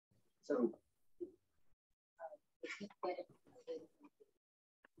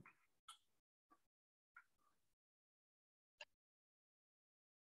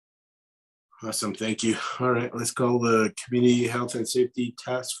Awesome, thank you. All right, let's call the Community Health and Safety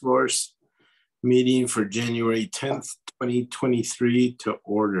Task Force meeting for January 10th, 2023 to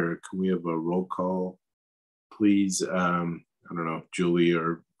order. Can we have a roll call, please? I don't know, Julie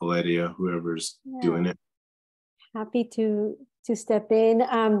or Valeria, whoever's doing it. Happy to step in.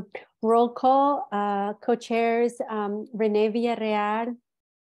 Roll call, co-chairs, Rene Villarreal.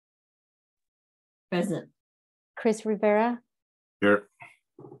 Present. Chris Rivera. Here.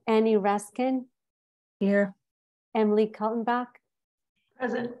 Annie Raskin. Here. Emily Kaltenbach.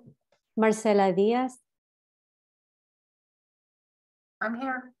 Present. Marcela Diaz. I'm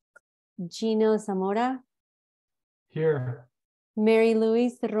here. Gino Zamora. Here. Mary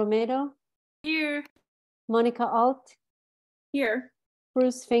Louise Romero. Here. Monica Alt. Here.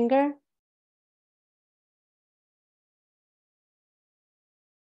 Bruce Finger.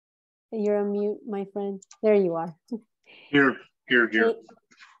 You're on mute, my friend. There you are. Here.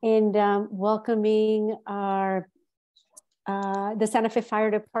 And welcoming our the Santa Fe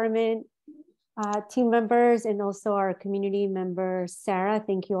Fire Department team members and also our community member, Sarah.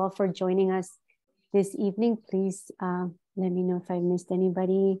 Thank you all for joining us this evening. Please let me know if I missed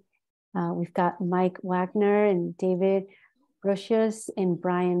anybody. We've got Mike Wagner and David Brocious and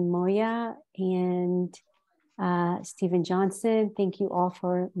Brian Moya and Stephen Johnson. Thank you all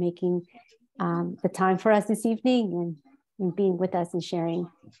for making the time for us this evening and being with us and sharing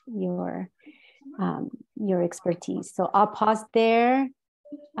your expertise. So I'll pause there.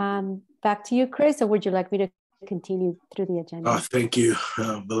 Back to you, Chris, or would you like me to continue through the agenda? Thank you,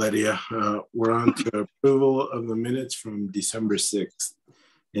 Valeria. We're on to approval of the minutes from December 6th.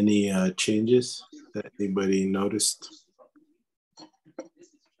 Any changes that anybody noticed?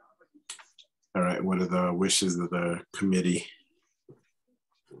 All right, what are the wishes of the committee?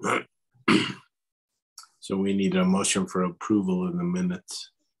 So we need a motion for approval of the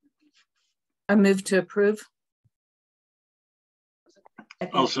minutes. I move to approve.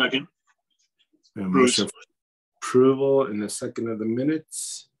 I'll second. A motion for approval in the second of the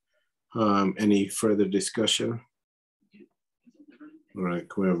minutes. Any further discussion? All right,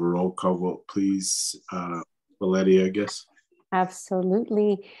 can we have a roll call vote, please? Valeria, I guess.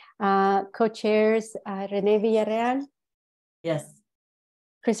 Absolutely. Co-chairs, Rene Villarreal. Yes.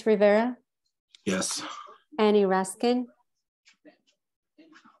 Chris Rivera. Yes. Annie Raskin.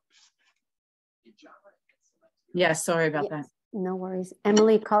 Yes, sorry about that. No worries.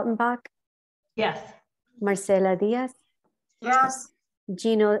 Emily Kaltenbach. Yes. Marcela Diaz. Yes.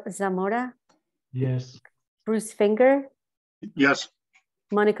 Gino Zamora. Yes. Bruce Finger. Yes.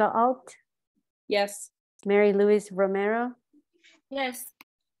 Monica Alt. Yes. Mary Louise Romero. Yes.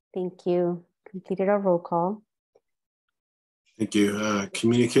 Thank you. Completed our roll call. Thank you.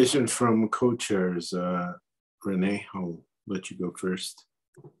 Communication from co-chairs. Renee, I'll let you go first.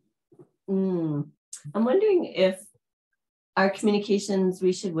 I'm wondering if our communications,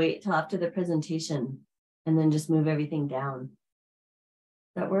 we should wait till after the presentation and then just move everything down.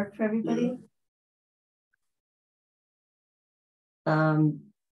 Does that work for everybody? Yeah. Is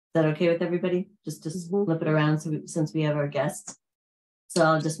that okay with everybody? Just flip it around since we have our guests. So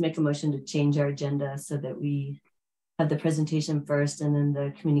I'll just make a motion to change our agenda so that we have the presentation first and then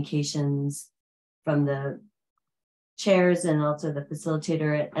the communications from the chairs and also the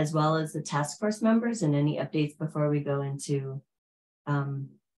facilitator, as well as the task force members, and any updates before we go into our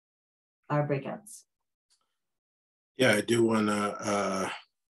breakouts. Yeah, I do want to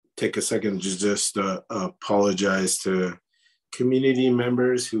take a second to just apologize to community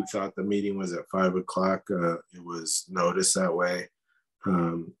members who thought the meeting was at 5 o'clock. It was noticed that way.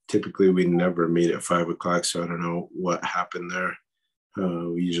 Typically we never meet at 5 o'clock, so I don't know what happened there.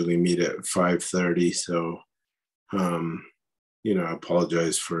 We usually meet at 5:30, so you know, I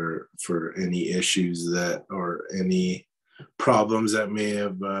apologize for any issues that or any problems that may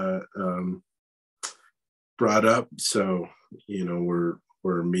have brought up. So, you know,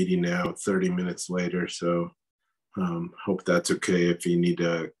 we're meeting now 30 minutes later, so hope that's okay. If you need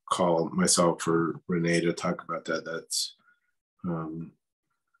to call myself or Renee to talk about that, that's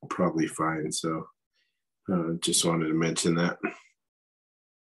probably fine. So just wanted to mention that.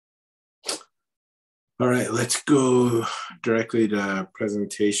 All right, let's go directly to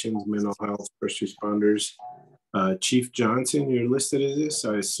presentations, mental health, first responders. Chief Johnson, you're listed as this.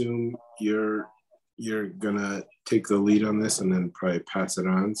 I assume you're gonna take the lead on this and then probably pass it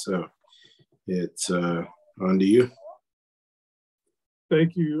on. So it's on to you.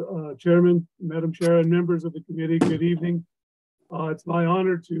 Thank you, Chairman, Madam Chair, and members of the committee. Good evening. It's my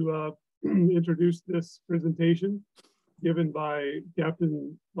honor to introduce this presentation given by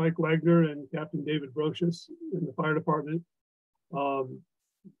Captain Mike Wagner and Captain David Brocious in the fire department.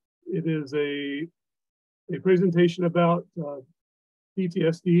 It is a presentation about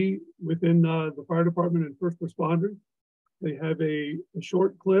PTSD within the fire department and first responders. They have a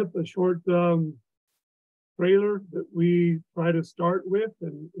short clip, a short trailer that we try to start with,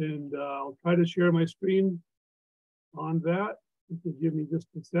 and I'll try to share my screen on that. If you give me just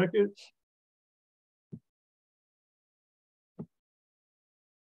a second.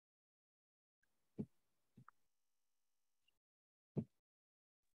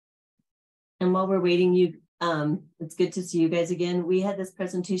 And while we're waiting, it's good to see you guys again. We had this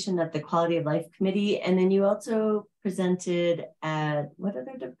presentation at the Quality of Life Committee, and then you also presented at what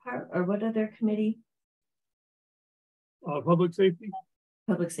other department or what other committee? Public safety.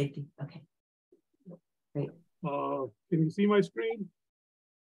 Public safety. Okay. Great. Can you see my screen?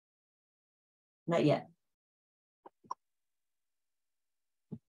 Not yet.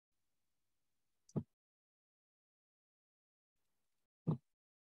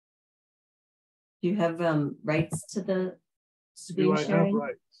 Do you have rights to the screen Do I sharing? have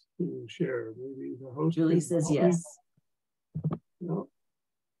rights to share? Maybe the host. Julie can says help me? yes. No.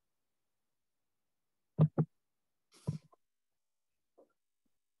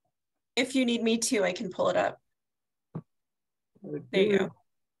 If you need me to, I can pull it up. There you go.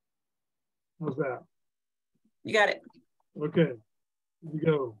 How's that? You got it. Okay. Here we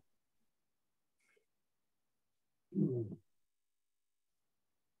go.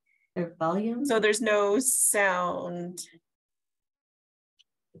 Their volume? So there's no sound.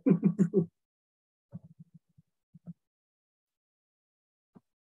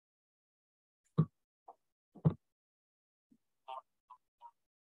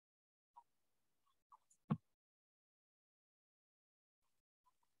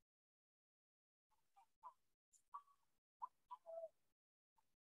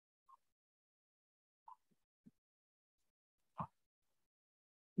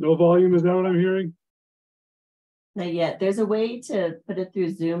 No volume, is that what I'm hearing? Not yet. There's a way to put it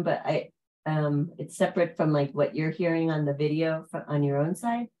through Zoom, but it's separate from like what you're hearing on the video on your own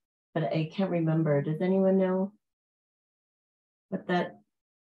side. But I can't remember. Does anyone know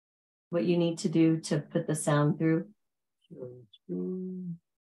what you need to do to put the sound through?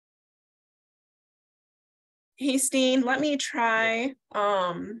 Hey, Steen, let me try.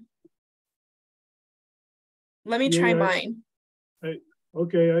 Let me try mine.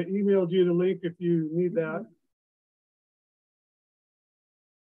 Okay, I emailed you the link if you need that.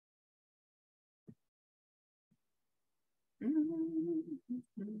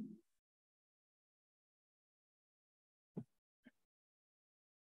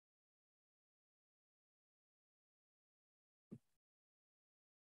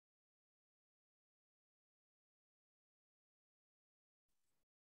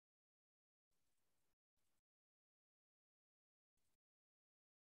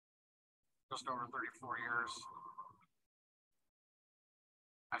 Just over 34 years.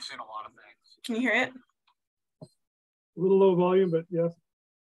 I've seen a lot of things. Can you hear it? A little low volume, but yes.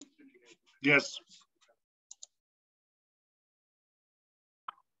 Yes.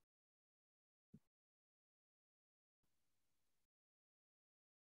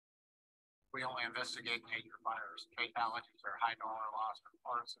 We only investigate major fires. Fatalities are high dollar loss and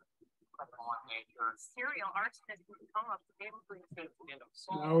arson. Criminal in nature. Serial arsonist can come up to able to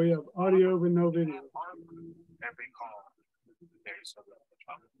Now we have audio but no video. Every call. There's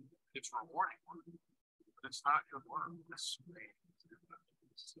it's rewarding, but it's not your work. It's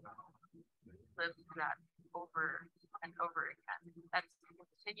live that over and over again. That's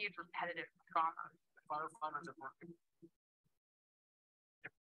continued repetitive trauma. Firefighters are working.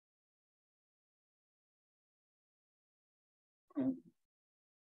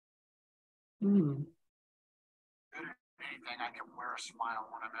 Anything I can wear a smile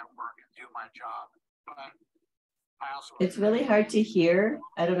when I'm at work and do my job. But I also It's really hard to hear.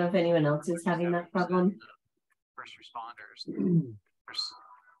 I don't know if anyone else is having that problem. First responders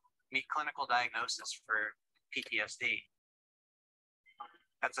meet clinical diagnosis for PTSD.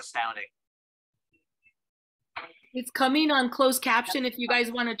 That's astounding. It's coming on closed caption if you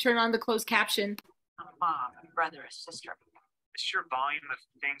guys want to turn on the closed caption. A mom, a brother, a sister. The sheer volume of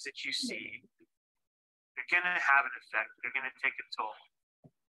things that you see, they're going to have an effect. They're going to take a toll.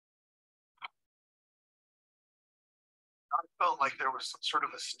 I felt like there was some sort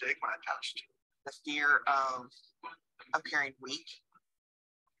of a stigma attached to it. The fear of appearing weak.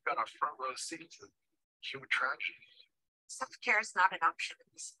 You've got a front row seat to human tragedy. Self-care is not an option in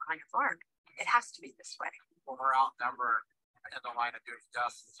this line of work. It has to be this way. When we're outnumbered in the line of duty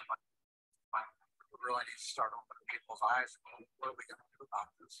deaths. We really need to start opening people's eyes. What are we going to do about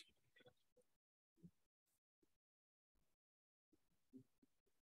this?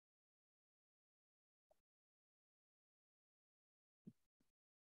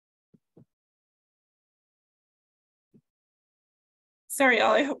 Sorry,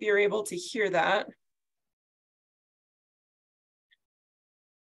 Al, I hope you're able to hear that.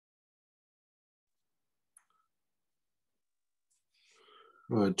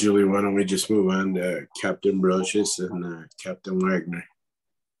 Julie, why don't we just move on to Captain Brocious and Captain Wagner?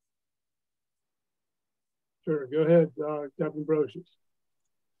 Sure, go ahead, Captain Brocious.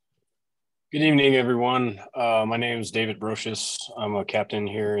 Good evening, everyone. My name is David Brocious. I'm a captain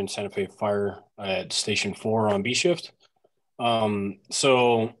here in Santa Fe Fire at Station 4 on B shift.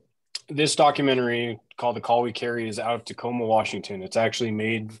 So this documentary called The Call We Carry is out of Tacoma, Washington. It's actually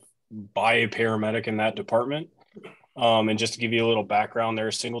made by a paramedic in that department. And just to give you a little background, they're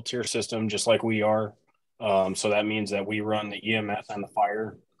a single tier system, just like we are. So that means that we run the EMS and the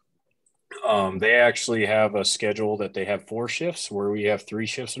fire. They actually have a schedule that they have 4 shifts, where we have 3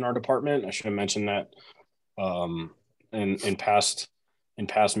 shifts in our department. I should have mentioned that in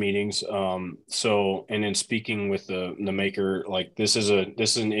past meetings. So, and in speaking with the maker, like this is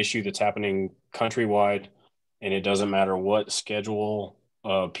an issue that's happening countrywide, and it doesn't matter what schedule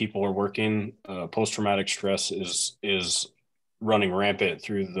people are working. Post-traumatic stress is running rampant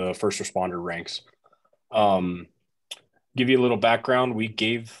through the first responder ranks. Give you a little background. We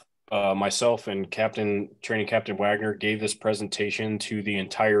gave myself and Training Captain Wagner gave this presentation to the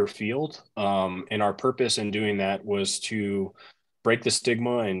entire field. And our purpose in doing that was to break the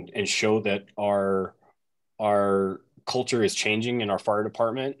stigma and show that our culture is changing in our fire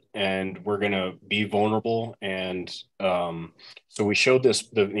department, and we're going to be vulnerable. And so we showed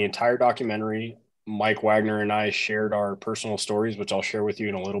the entire documentary. Mike Wagner and I shared our personal stories, which I'll share with you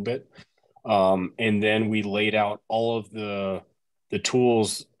in a little bit. And then we laid out all of the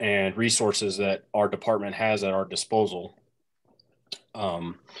tools and resources that our department has at our disposal.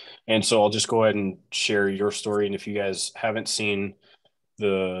 And so I'll just go ahead and share your story. And if you guys haven't seen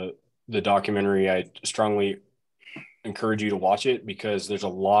the documentary, I strongly encourage you to watch it, because there's a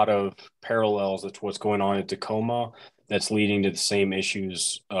lot of parallels to what's going on in Tacoma that's leading to the same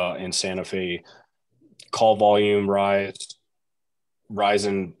issues in Santa Fe. Call volume rise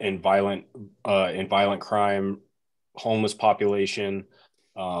in violent crime, homeless population.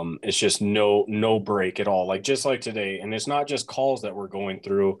 It's just no break at all, just like today. And it's not just calls that we're going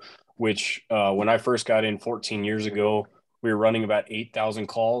through, which when I first got in 14 years ago, we were running about 8,000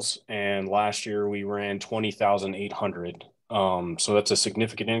 calls, and last year we ran 20,800. So that's a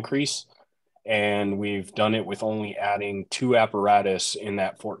significant increase, and we've done it with only adding 2 apparatus in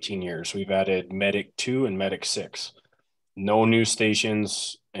that 14 years. We've added Medic 2 and Medic 6. No new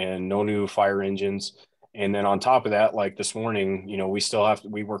stations and no new fire engines. And then on top of that, like this morning,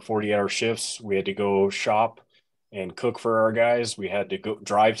 we work 40-hour shifts. We had to go shop and cook for our guys. We had to go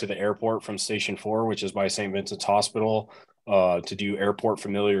drive to the airport from Station 4, which is by St. Vincent's Hospital, to do airport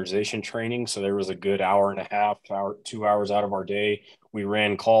familiarization training. So there was a good 2 hours out of our day. We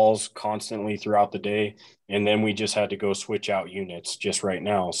ran calls constantly throughout the day. And then we just had to go switch out units just right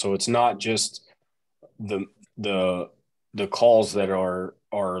now. So it's not just the calls that are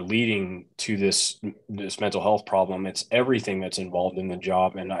leading to this mental health problem. It's everything that's involved in the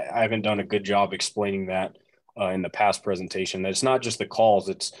job. And I haven't done a good job explaining that in the past presentation, that it's not just the calls,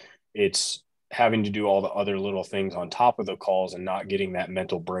 it's having to do all the other little things on top of the calls and not getting that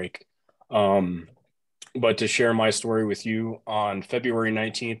mental break. But to share my story with you, on February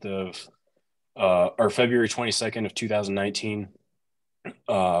 19th or February 22nd of 2019,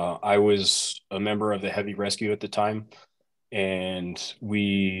 I was a member of the heavy rescue at the time, and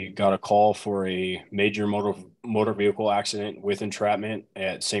we got a call for a major motor vehicle accident with entrapment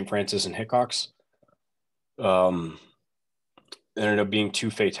at St. Francis and Hickox. There ended up being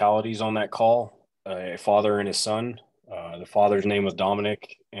 2 fatalities on that call, a father and his son. The father's name was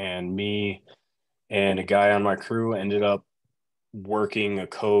Dominic, and me and a guy on my crew ended up working a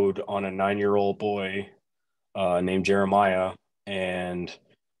code on a 9-year-old boy named Jeremiah. And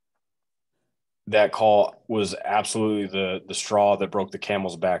that call was absolutely the straw that broke the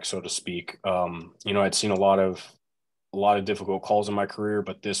camel's back, so to speak. I'd seen a lot of difficult calls in my career,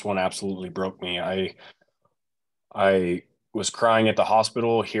 but this one absolutely broke me. I was crying at the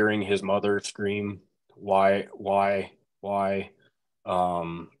hospital, hearing his mother scream, why?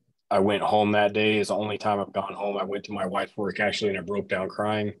 I went home that day. It's the only time I've gone home. I went to my wife's work actually, and I broke down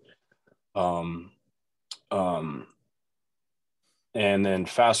crying. And then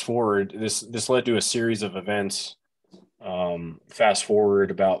fast forward, this led to a series of events. Fast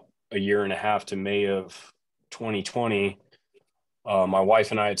forward about a year and a half to May of 2020. My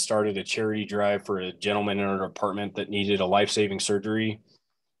wife and I had started a charity drive for a gentleman in our department that needed a life-saving surgery.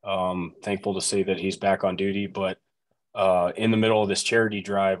 Thankful to say that he's back on duty, but in the middle of this charity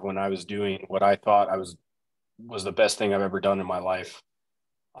drive, when I was doing what I thought was the best thing I've ever done in my life,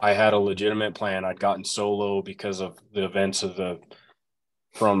 I had a legitimate plan. I'd gotten so low because of the events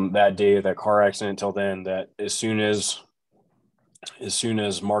from that day of that car accident till then, that as soon as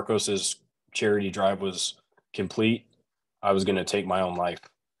Marcos's charity drive was complete, I was going to take my own life.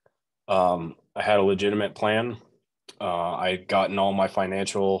 I had a legitimate plan. I'd gotten all my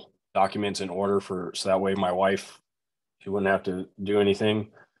financial documents in order so that way my wife, she wouldn't have to do anything.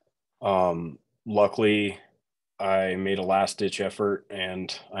 Luckily, I made a last-ditch effort,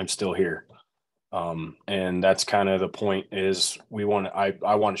 and I'm still here. And that's kind of the point. Is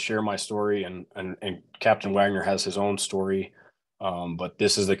I want to share my story, and Captain Wagner has his own story. But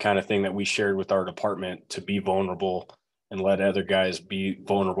this is the kind of thing that we shared with our department, to be vulnerable and let other guys be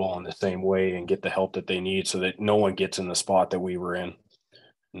vulnerable in the same way and get the help that they need, so that no one gets in the spot that we were in.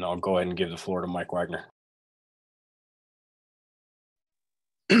 And I'll go ahead and give the floor to Mike Wagner.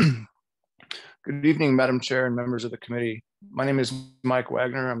 Good evening, Madam Chair and members of the committee. My name is Mike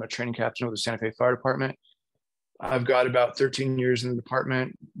Wagner. I'm a training captain with the Santa Fe Fire Department. I've got about 13 years in the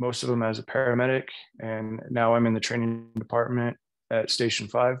department, most of them as a paramedic, and now I'm in the training department at Station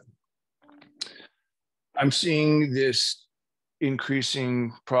 5. I'm seeing this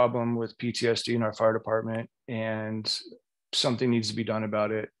increasing problem with PTSD in our fire department, and something needs to be done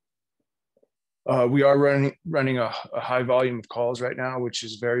about it. We are running a high volume of calls right now, which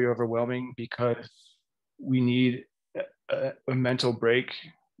is very overwhelming, because we need a mental break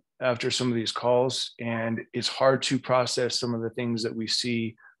after some of these calls, and it's hard to process some of the things that we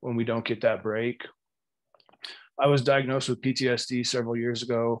see when we don't get that break. I was diagnosed with PTSD several years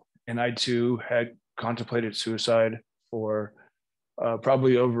ago, and I too had contemplated suicide for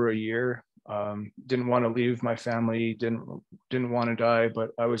probably over a year. Didn't want to leave my family, didn't want to die,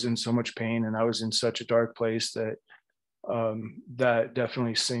 but I was in so much pain and I was in such a dark place that that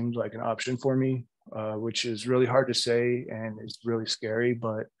definitely seemed like an option for me, which is really hard to say and it's really scary,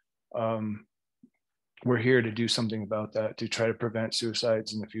 but we're here to do something about that, to try to prevent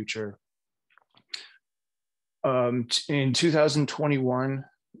suicides in the future. In 2021,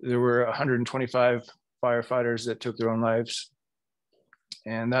 there were 125 firefighters that took their own lives,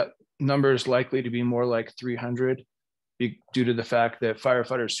 and that number is likely to be more like 300 due to the fact that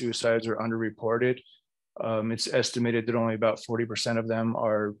firefighter suicides are underreported. It's estimated that only about 40% of them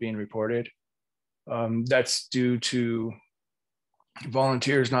are being reported. That's due to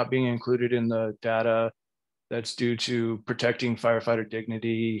volunteers not being included in the data. That's due to protecting firefighter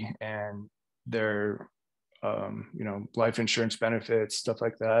dignity and their life insurance benefits, stuff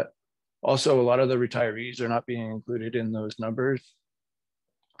like that. Also, a lot of the retirees are not being included in those numbers.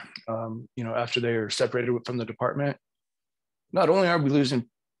 After they are separated from the department. Not only are we losing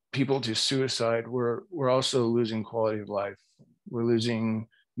people to suicide, we're also losing quality of life. We're losing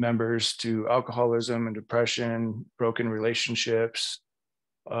members to alcoholism and depression, broken relationships,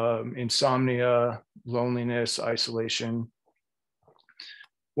 insomnia, loneliness, isolation.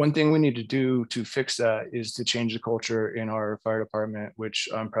 One thing we need to do to fix that is to change the culture in our fire department, which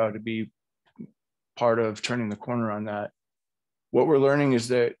I'm proud to be part of turning the corner on that. What we're learning is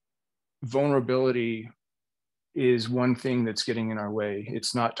that vulnerability is one thing that's getting in our way.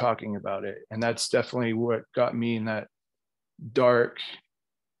 It's not talking about it. And that's definitely what got me in that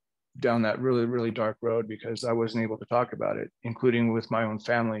down that really, really dark road, because I wasn't able to talk about it, including with my own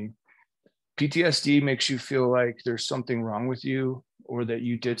family. PTSD makes you feel like there's something wrong with you, or that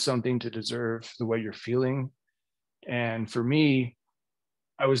you did something to deserve the way you're feeling. And for me,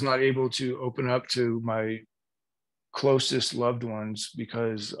 I was not able to open up to my closest loved ones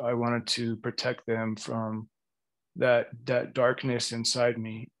because I wanted to protect them from that darkness inside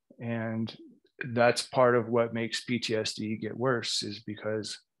me. And that's part of what makes PTSD get worse, is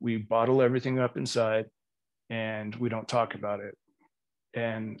because we bottle everything up inside and we don't talk about it.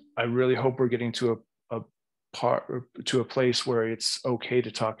 And I really hope we're getting to a place where it's okay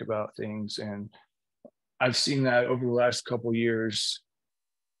to talk about things. And I've seen that over the last couple of years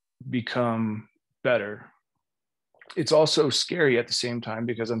become better. It's also scary at the same time,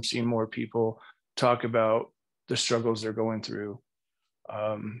 because I'm seeing more people talk about the struggles they're going through.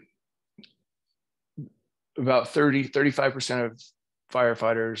 About 35% of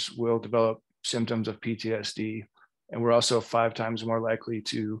firefighters will develop symptoms of PTSD, and we're also 5 times more likely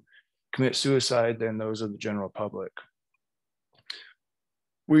to commit suicide than those of the general public.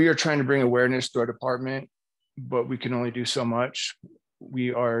 We are trying to bring awareness to our department but we can only do so much.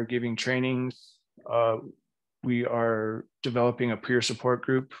 We are giving trainings. We are developing a peer support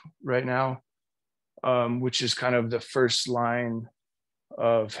group right now, which is kind of the first line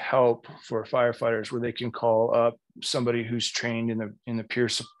of help for firefighters, where they can call up somebody who's trained in the peer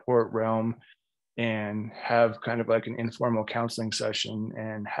support realm and have kind of like an informal counseling session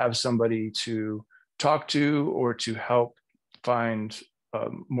and have somebody to talk to or to help find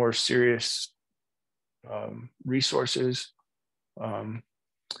more serious resources.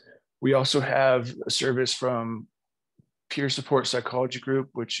 We also have a service from Peer Support Psychology Group,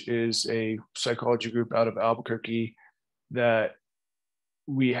 which is a psychology group out of Albuquerque that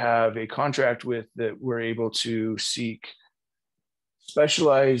we have a contract with, that we're able to seek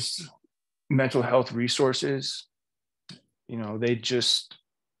specialized mental health resources. You know, they just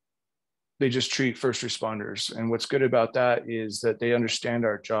treat first responders. And what's good about that is that they understand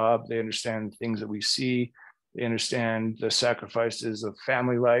our job. They understand the things that we see. They understand the sacrifices of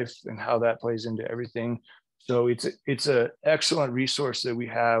family life and how that plays into everything. So it's an excellent resource that we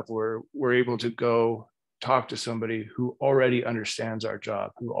have, where we're able to go talk to somebody who already understands our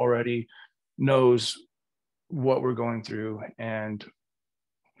job, who already knows what we're going through. And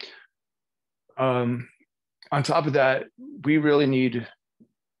on top of that, we really need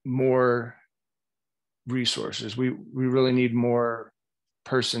more resources. We really need more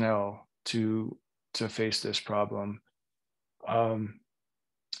personnel to face this problem.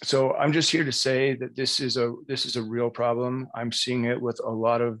 So I'm just here to say that this is a real problem. I'm seeing it with a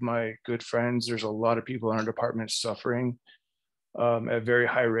lot of my good friends. There's a lot of people in our department suffering at very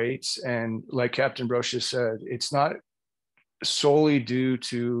high rates. And like Captain Brocious said, it's not solely due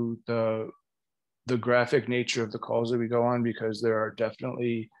to the graphic nature of the calls that we go on, because there are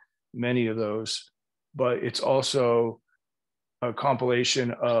definitely many of those, but it's also a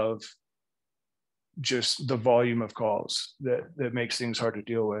compilation of just the volume of calls that makes things hard to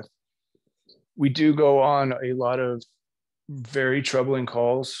deal with. We do go on a lot of very troubling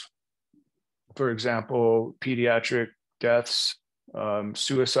calls. For example, pediatric deaths,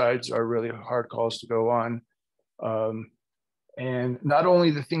 suicides are really hard calls to go on. And not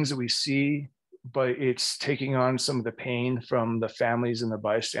only the things that we see, but it's taking on some of the pain from the families and the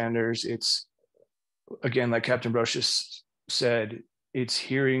bystanders. It's, again, like Captain Brocious said, it's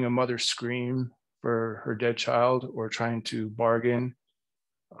hearing a mother scream for her dead child or trying to bargain.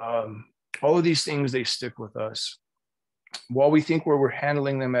 All of these things, they stick with us. While we think we're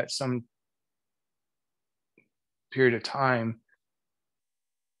handling them at some period of time,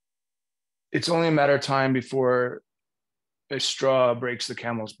 it's only a matter of time before a straw breaks the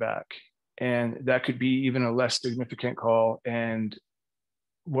camel's back. And that could be even a less significant call. And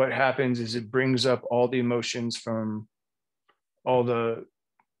what happens is it brings up all the emotions from all the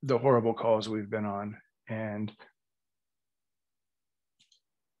horrible calls we've been on. And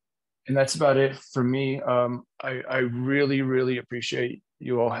that's about it for me. I really, really appreciate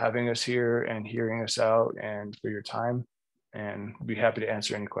you all having us here and hearing us out, and for your time, and be happy to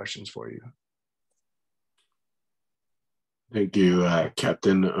answer any questions for you. Thank you,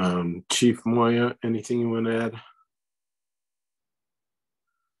 Captain. Chief Moya, anything you want to add?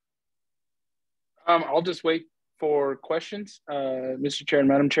 I'll just wait for questions. Mr. Chair and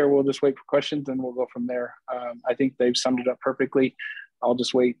Madam Chair, we'll just wait for questions and we'll go from there. I think they've summed it up perfectly. I'll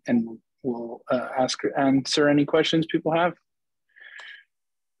just wait and we'll answer any questions people have.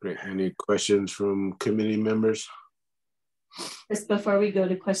 Great. Any questions from committee members? Just before we go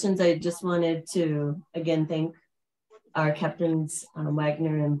to questions, I just wanted to again thank our captains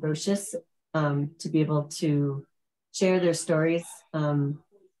Wagner and Brocious to be able to share their stories. And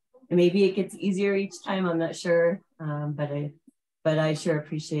maybe it gets easier each time, I'm not sure, but I sure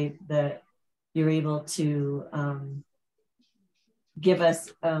appreciate that you're able to give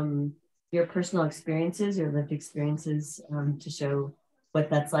us your personal experiences, your lived experiences to show what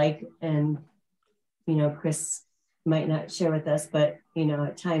that's like. And, you know, Chris might not share with us, but, you know,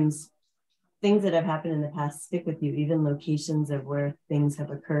 at times things that have happened in the past stick with you, even locations of where things have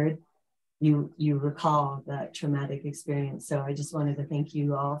occurred. You recall that traumatic experience. So I just wanted to thank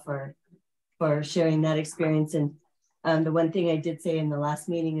you all for sharing that experience. And the one thing I did say in the last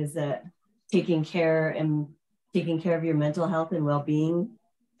meeting is that taking care of your mental health and well-being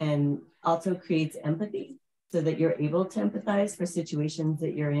and also creates empathy, so that you're able to empathize for situations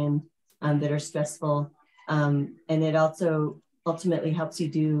that you're in that are stressful. And it also ultimately helps you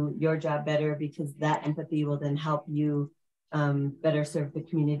do your job better, because that empathy will then help you better serve the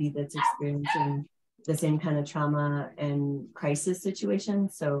community that's experiencing the same kind of trauma and crisis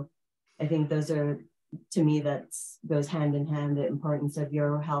situations. So I think those are, to me, that goes hand in hand, the importance of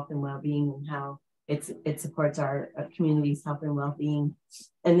your health and well-being and how it supports our community's health and well-being.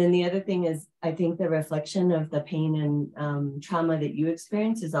 And then the other thing is, I think the reflection of the pain and trauma that you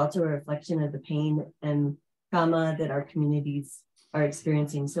experience is also a reflection of the pain and trauma that our communities are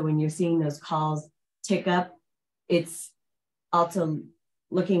experiencing. So when you're seeing those calls tick up, it's also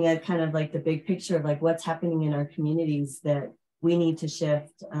looking at kind of like the big picture of like what's happening in our communities that we need to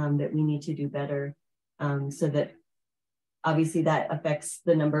shift, that we need to do better, so that obviously that affects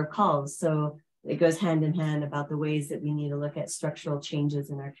the number of calls. So it goes hand in hand about the ways that we need to look at structural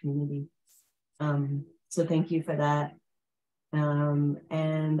changes in our community. So thank you for that.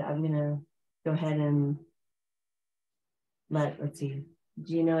 And I'm gonna go ahead and let's see.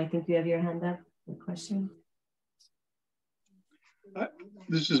 Gino, I think you have your hand up, the question.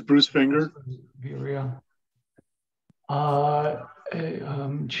 This is Bruce Finger.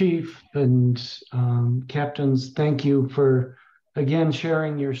 Chief and captains, thank you for again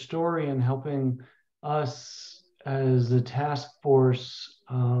sharing your story and helping us as a task force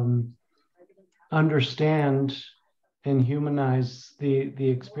understand and humanize the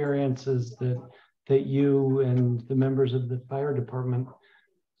experiences that you and the members of the fire department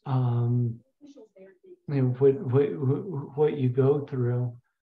what you go through.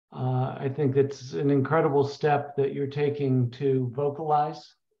 I think it's an incredible step that you're taking to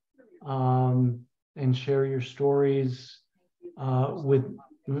vocalize and share your stories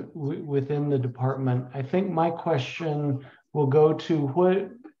within the department. I think my question will go to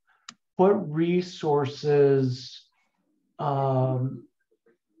what resources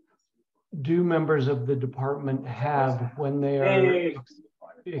do members of the department have when they are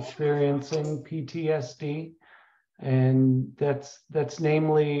experiencing PTSD? And that's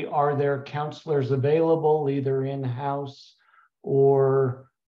namely, are there counselors available either in-house or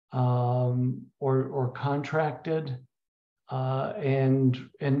contracted? And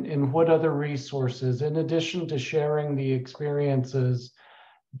what other resources, in addition to sharing the experiences,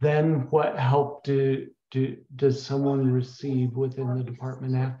 then what help does someone receive within the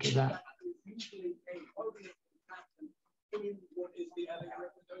department after that?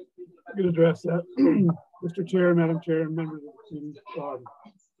 I can address that. Mr. Chair, Madam Chair, and members of the team.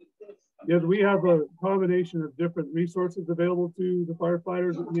 Yes, we have a combination of different resources available to the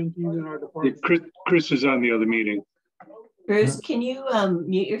firefighters and EMTs in our department. Yeah, Chris is on the other meeting. Bruce, can you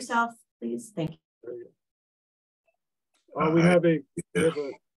mute yourself, please? Thank you. We have a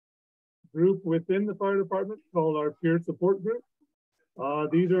group within the fire department called our peer support group.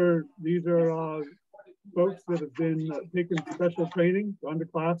 These are folks that have been taking special training, gone to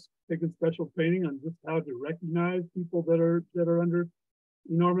class, taken special training on just how to recognize people that are under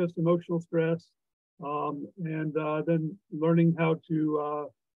enormous emotional stress, and then learning how to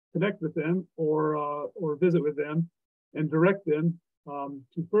connect with them or visit with them and direct them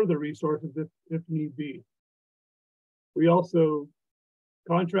to further resources if need be. We also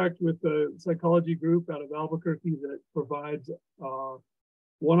contract with the psychology group out of Albuquerque that provides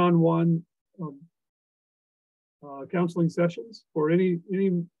one-on-one counseling sessions for any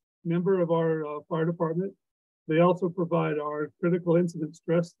member of our fire department. They also provide our critical incident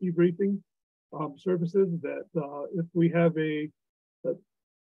stress debriefing services that if we have an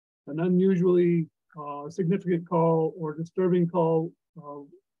unusually significant call or disturbing call,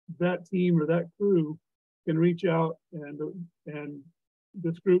 that team or that crew can reach out and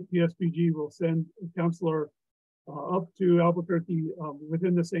this group, PSPG, will send a counselor up to Albuquerque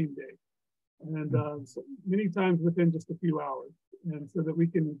within the same day. And so many times within just a few hours. And so that we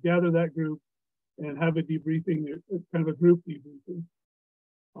can gather that group and have a debriefing, kind of a group debriefing.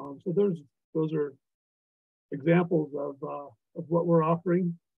 So those are examples of what we're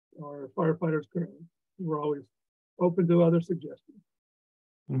offering our firefighters currently. We're always open to other suggestions.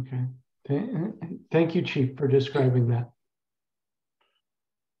 Okay. Thank you, Chief, for describing that.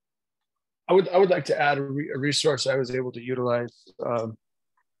 I would like to add a resource I was able to utilize.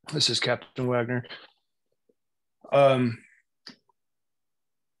 This is Captain Wagner.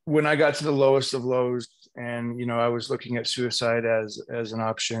 When I got to the lowest of lows, and I was looking at suicide as an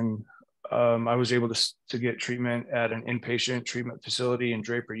option, I was able to get treatment at an inpatient treatment facility in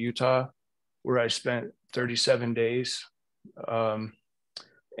Draper, Utah, where I spent 37 days.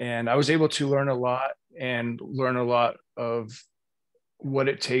 And I was able to learn a lot of what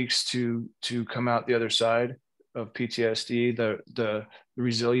it takes to come out the other side of PTSD, the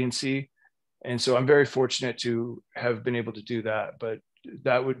resiliency. And so I'm very fortunate to have been able to do that, but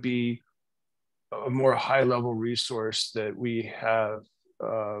that would be a more high level resource that we have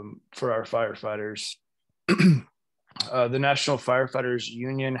for our firefighters. The National Firefighters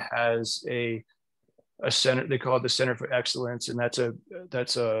Union has a a center, they call it the Center for Excellence, and that's a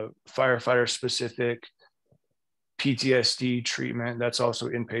firefighter specific PTSD treatment. That's also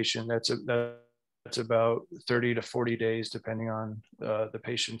inpatient. That's about 30 to 40 days, depending on the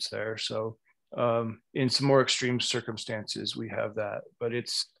patients there. So in some more extreme circumstances, we have that, but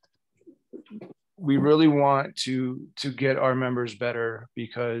we really want to get our members better,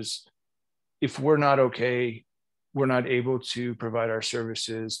 because if we're not okay, we're not able to provide our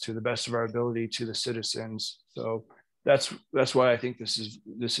services to the best of our ability to the citizens. So that's why I think this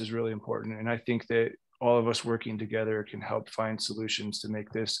is really important. And I think that all of us working together can help find solutions to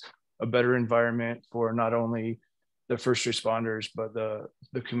make this a better environment for not only the first responders, but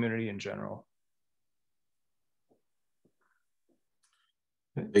the community in general.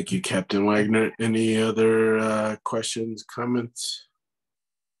 Thank you, Captain Wagner. Any other questions, comments?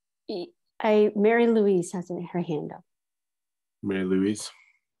 Mary Louise has her hand up. Mary Louise.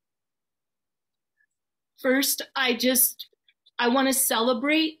 First, I want to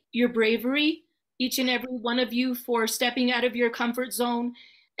celebrate your bravery, each and every one of you, for stepping out of your comfort zone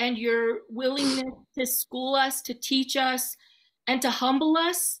and your willingness to school us, to teach us, and to humble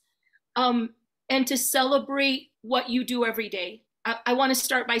us, and to celebrate what you do every day. I want to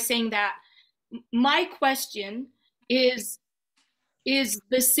start by saying that. My question is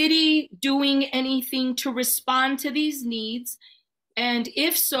the city doing anything to respond to these needs? And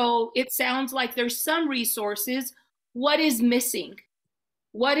if so, it sounds like there's some resources. What is missing?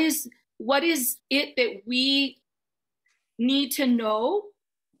 What is it that we need to know,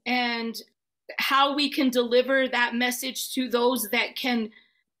 and how we can deliver that message to those that can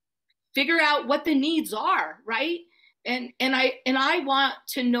figure out what the needs are, right? And I want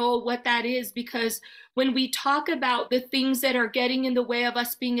to know what that is, because when we talk about the things that are getting in the way of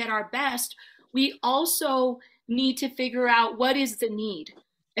us being at our best, we also need to figure out what is the need.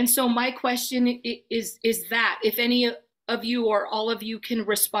 And so my question is that, if any of you or all of you can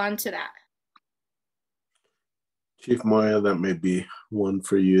respond to that. Chief Moya, that may be one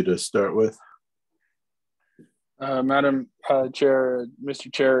for you to start with. Madam Chair,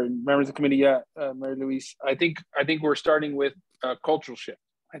 Mr. Chair, and members of the committee, Mary Louise, I think we're starting with a cultural shift.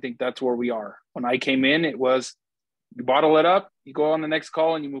 I think that's where we are. When I came in, it was you bottle it up, you go on the next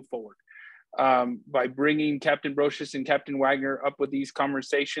call, and you move forward. By bringing Captain Brocious and Captain Wagner up with these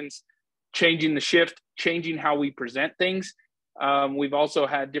conversations, changing the shift, changing how we present things. We've also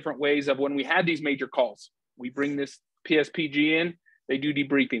had different ways of when we had these major calls. We bring this PSPG in, they do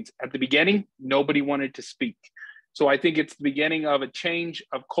debriefings. At the beginning, nobody wanted to speak. So I think it's the beginning of a change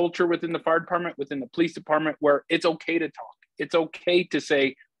of culture within the fire department, within the police department, where it's okay to talk. It's okay to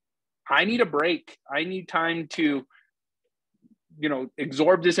say, I need a break. I need time to,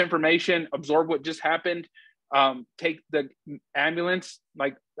 absorb this information, absorb what just happened, take the ambulance,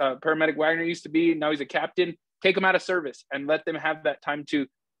 like paramedic Wagner used to be, now he's a captain, take them out of service and let them have that time to,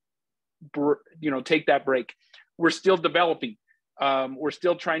 take that break. We're still developing. We're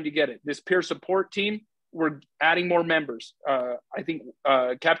still trying to get it. This peer support team, we're adding more members. I think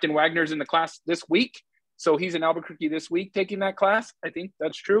Captain Wagner's in the class this week. So he's in Albuquerque this week taking that class. I think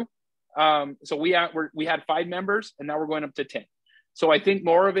that's true. So we had 5 members, and now we're going up to 10. So I think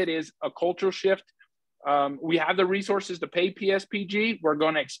more of it is a cultural shift. We have the resources to pay PSPG. We're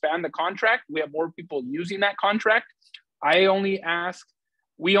going to expand the contract. We have more people using that contract. We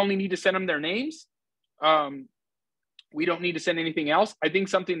only need to send them their names. We don't need to send anything else. I think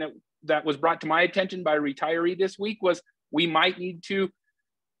something that was brought to my attention by a retiree this week was we might need to,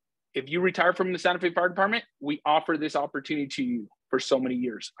 if you retire from the Santa Fe Fire Department, we offer this opportunity to you for so many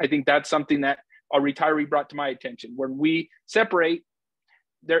years. I think that's something that a retiree brought to my attention. When we separate,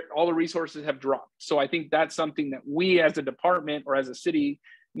 all the resources have dropped. So I think that's something that we as a department or as a city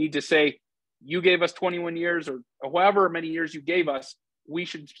need to say, you gave us 21 years or however many years you gave us, we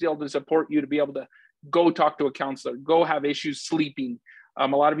should be able to support you to be able to go talk to a counselor, go have issues sleeping. A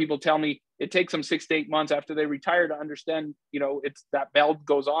lot of people tell me it takes them 6 to 8 months after they retire to understand, it's that bell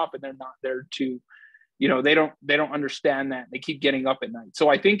goes off and they're not there to, they don't understand that. They keep getting up at night. So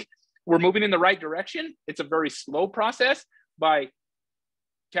I think we're moving in the right direction. It's a very slow process by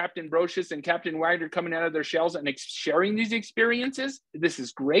Captain Brocious and Captain Wagner coming out of their shells and sharing these experiences. This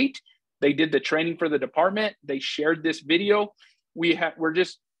is great. They did the training for the department. They shared this video.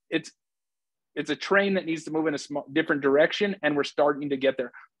 It's a train that needs to move in a different direction, and we're starting to get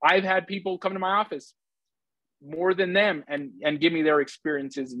there. I've had people come to my office more than them and give me their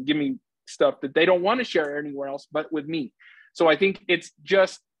experiences and give me stuff that they don't want to share anywhere else but with me. So I think it's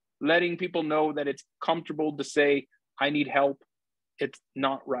just letting people know that it's comfortable to say, I need help. It's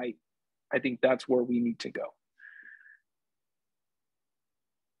not right. I think that's where we need to go.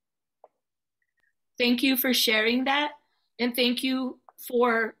 thank you for sharing that. And thank you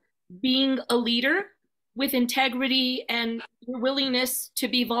for being a leader with integrity and your willingness to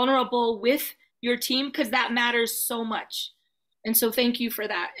be vulnerable with your team, because that matters so much. And so thank you for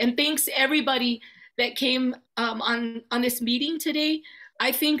that. And thanks everybody that came on this meeting today.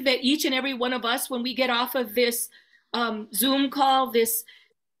 I think that each and every one of us, when we get off of this Zoom call, this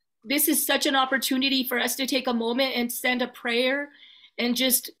is such an opportunity for us to take a moment and send a prayer and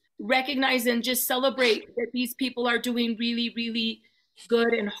just recognize and just celebrate that these people are doing really, really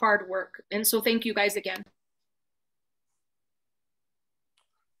good and hard work. And so thank you guys again.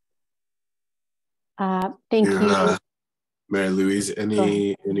 Thank you. Mary Louise,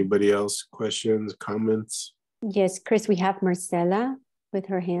 anybody else questions, comments? Yes, Chris, we have Marcella with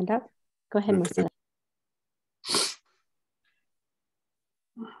her hand up. Go ahead, Marcella.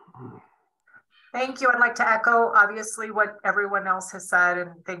 Thank you. I'd like to echo, obviously, what everyone else has said,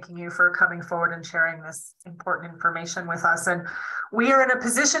 and thanking you for coming forward and sharing this important information with us. And we are in a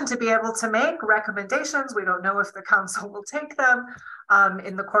position to be able to make recommendations. We don't know if the council will take them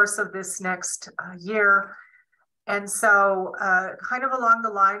in the course of this next year. And so kind of along the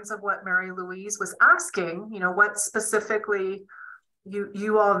lines of what Mary Louise was asking, you know, what specifically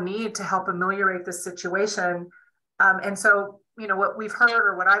you all need to help ameliorate this situation. And so, you know, what we've heard,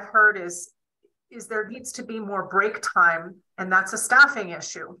 or what I've heard is there needs to be more break time, and that's a staffing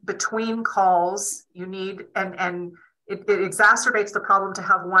issue between calls. You need, and it exacerbates the problem to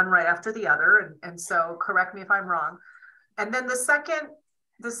have one right after the other. And so correct me if I'm wrong. And then the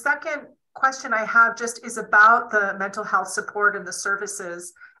second question I have just is about the mental health support and the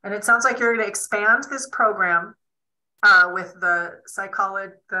services. And it sounds like you're going to expand this program with the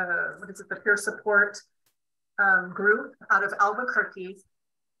psychology, the peer support group out of Albuquerque.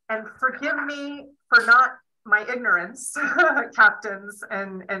 And forgive me for not my ignorance, captains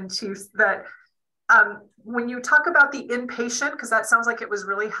and chiefs, that when you talk about the inpatient, because that sounds like it was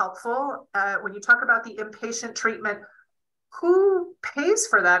really helpful, when you talk about the inpatient treatment, who pays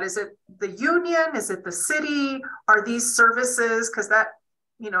for that? Is it the union? Is it the city? Are these services? Because that,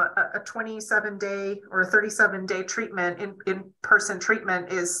 you know, a 27-day or a 37-day treatment, in-person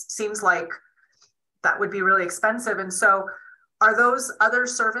treatment seems like that would be really expensive. And so are those other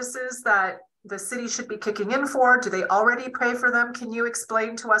services that the city should be kicking in for? Do they already pay for them? Can you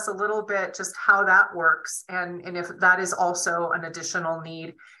explain to us a little bit just how that works, and if that is also an additional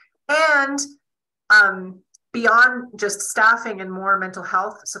need? And beyond just staffing and more mental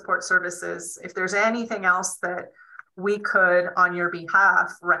health support services, if there's anything else that we could, on your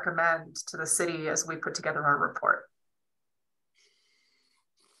behalf, recommend to the city as we put together our report.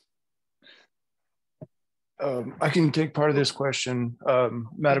 I can take part of this question,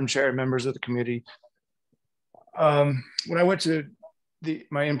 Madam Chair, members of the committee. When I went to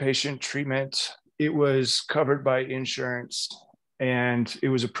my inpatient treatment, it was covered by insurance and it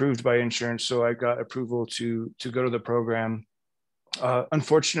was approved by insurance. So I got approval to go to the program.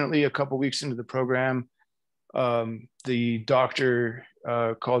 Unfortunately, a couple of weeks into the program, the doctor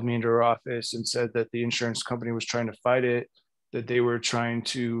called me into her office and said that the insurance company was trying to fight it, that they were trying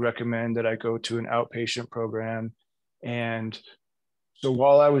to recommend that I go to an outpatient program. And so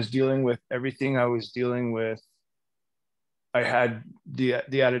while I was dealing with everything I was dealing with, I had the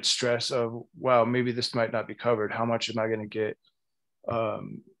added stress of, wow, maybe this might not be covered. How much am I going to get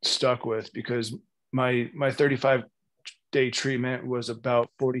stuck with? Because my 35-day treatment was about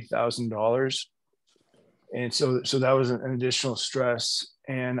 $40,000. And so that was an additional stress.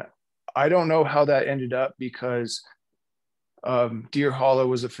 And I don't know how that ended up, because Deer Hollow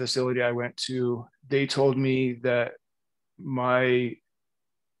was a facility I went to. They told me that my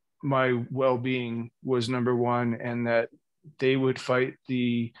well-being was number one, and that they would fight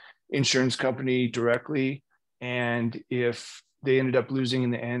the insurance company directly. And if they ended up losing in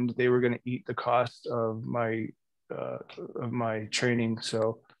the end, they were going to eat the cost of my training,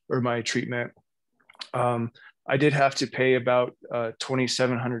 or my treatment. I did have to pay about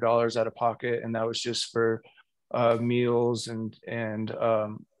 $2,700 out of pocket, and that was just for meals and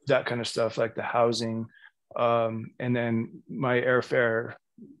that kind of stuff, like the housing, and then my airfare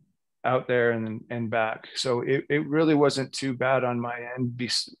out there and back. So it really wasn't too bad on my end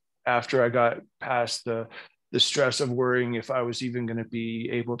after I got past the stress of worrying if I was even going to be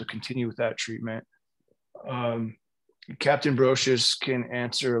able to continue with that treatment. Captain Brocious can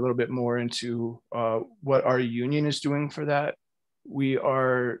answer a little bit more into what our union is doing for that. We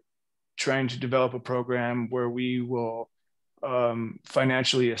are trying to develop a program where we will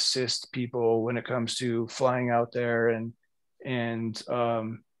financially assist people when it comes to flying out there and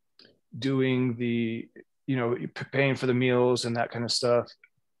doing the, paying for the meals and that kind of stuff,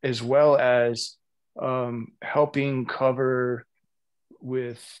 as well as helping cover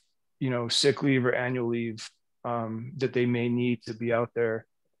with, sick leave or annual leave that they may need to be out there.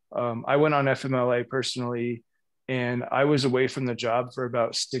 I went on FMLA personally, and I was away from the job for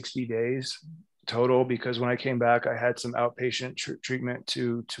about 60 days total, because when I came back, I had some outpatient treatment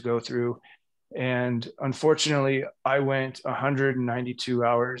to go through. And unfortunately, I went 192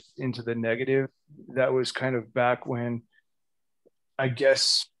 hours into the negative. That was kind of back when I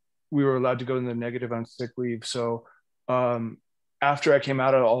guess we were allowed to go in the negative on sick leave. So after I came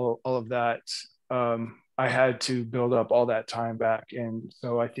out of all of that, I had to build up all that time back. And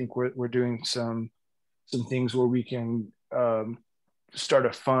so I think we're doing some things where we can start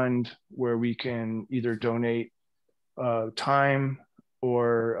a fund where we can either donate time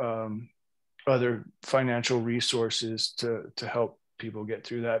or other financial resources to help people get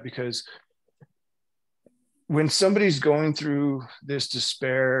through that. Because when somebody's going through this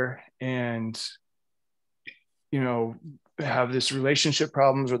despair and, have this relationship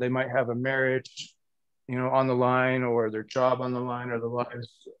problems, or they might have a marriage, on the line, or their job on the line, or the lives,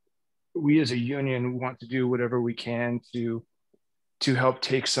 we as a union want to do whatever we can to help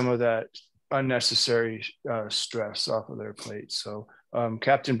take some of that unnecessary stress off of their plate. So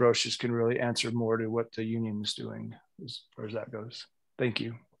Captain Brocious can really answer more to what the union is doing as far as that goes. Thank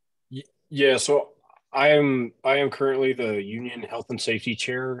you. Yeah, so I am currently the union health and safety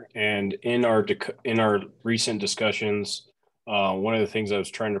chair, and in our recent discussions, one of the things I was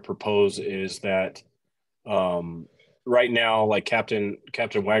trying to propose is that right now, like Captain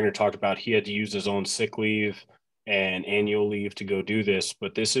Wagner talked about, he had to use his own sick leave and annual leave to go do this,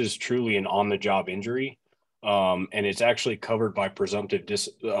 but this is truly an on-the-job injury, and it's actually covered by presumptive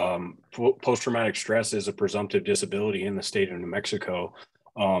post-traumatic stress is a presumptive disability in the state of New Mexico.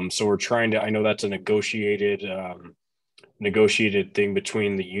 So we're trying to, I know that's a negotiated thing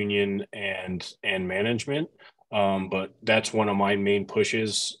between the union and management, but that's one of my main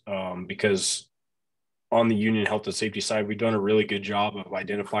pushes, because on the union health and safety side, we've done a really good job of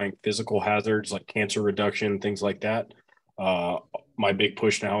identifying physical hazards like cancer reduction, things like that. My big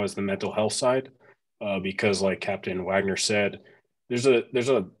push now is the mental health side, because like Captain Wagner said, there's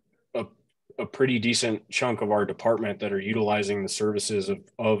a pretty decent chunk of our department that are utilizing the services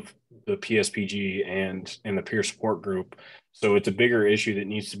of the PSPG and the peer support group. So it's a bigger issue that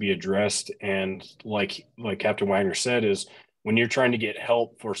needs to be addressed. And like Captain Wagner said, is when you're trying to get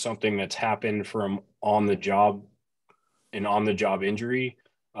help for something that's happened from an on-the-job injury,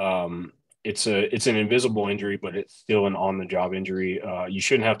 it's an invisible injury, but it's still an on-the-job injury. You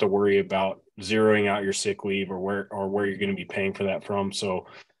shouldn't have to worry about zeroing out your sick leave or where you're going to be paying for that from. So,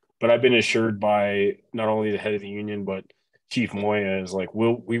 but I've been assured by not only the head of the union, but Chief Moya is like,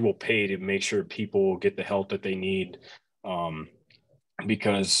 we will pay to make sure people get the help that they need.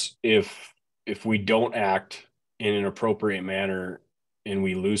 Because if we don't act in an appropriate manner and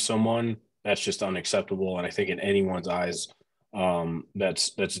we lose someone, that's just unacceptable. And I think in anyone's eyes,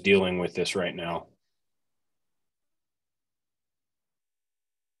 that's dealing with this right now.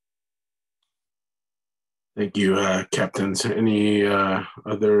 Thank you, captains. Any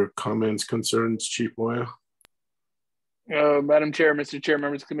other comments, concerns, Chief Moya? Madam Chair, Mr. Chair,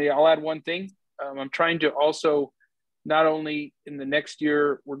 members of the committee, I'll add one thing. I'm trying to also, not only in the next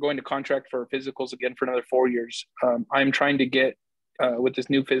year, we're going to contract for physicals again for another 4 years. I'm trying to get, with this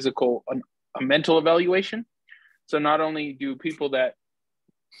new physical, a mental evaluation. So not only do people that,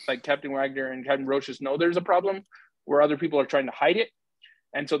 like Captain Wagner and Captain Brocious, know there's a problem, where other people are trying to hide it.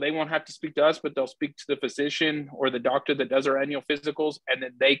 And so they won't have to speak to us, but they'll speak to the physician or the doctor that does our annual physicals, and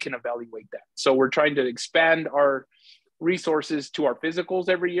then they can evaluate that. So we're trying to expand our resources to our physicals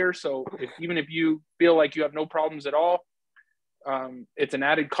every year. So even if you feel like you have no problems at all, it's an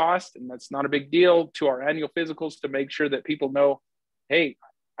added cost, and that's not a big deal, to our annual physicals, to make sure that people know, hey,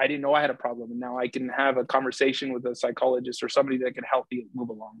 I didn't know I had a problem, and now I can have a conversation with a psychologist or somebody that can help me move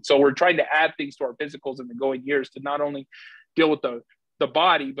along. So we're trying to add things to our physicals in the going years to not only deal with the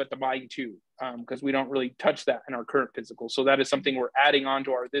body, but the mind too, because we don't really touch that in our current physicals. So that is something we're adding on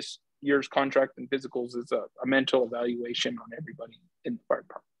to our this year's contract and physicals, is a mental evaluation on everybody in the fire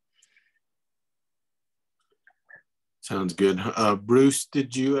department. Sounds good. Bruce,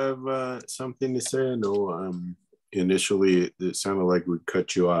 did you have something to say? No, initially it sounded like we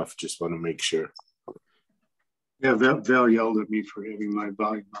cut you off. Just want to make sure. Yeah, Val yelled at me for having my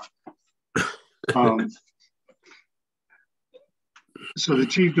volume on. So the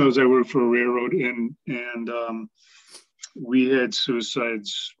chief knows I work for a railroad, and we had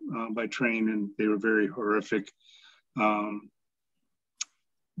suicides by train, and they were very horrific. The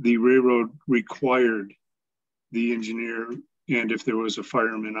railroad required the engineer, and if there was a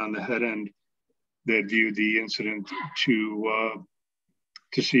fireman on the head end, that viewed the incident to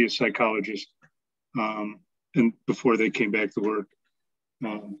see a psychologist, and before they came back to work.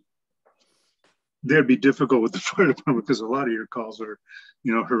 That'd be difficult with the fire department because a lot of your calls are,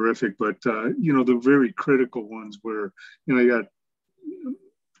 you know, horrific, but you know, the very critical ones where, you know, you got,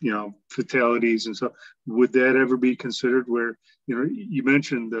 you know, fatalities and stuff. Would that ever be considered where, you know, you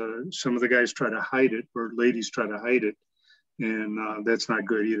mentioned some of the guys try to hide it, or ladies try to hide it, and that's not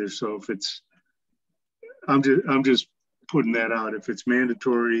good either. So if it's, I'm just putting that out. If it's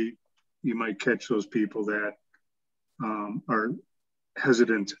mandatory, you might catch those people that are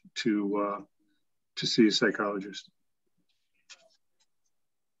hesitant to see a psychologist.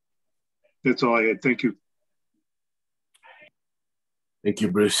 That's all I had. Thank you. Thank you,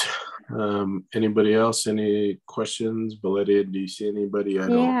 Bruce. Anybody else? Any questions? Valeria, do you see anybody? I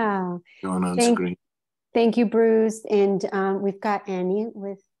don't going on screen. Thank you, Bruce. And we've got Annie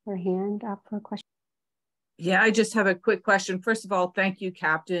with her hand up for a question. Yeah, I just have a quick question. First of all, thank you,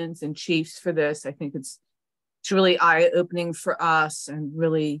 captains and chiefs, for this. I think it's really eye-opening for us, and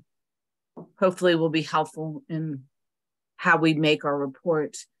really, hopefully, will be helpful in how we make our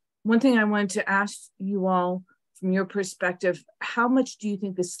report. One thing I wanted to ask you all, from your perspective, how much do you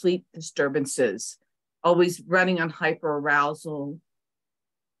think the sleep disturbances, always running on hyperarousal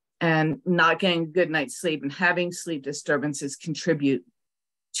and not getting a good night's sleep and having sleep disturbances, contribute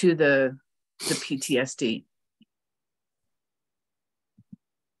to the PTSD?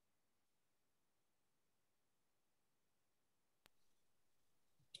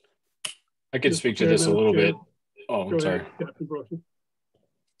 I could speak to this a little bit. Oh, I'm sorry.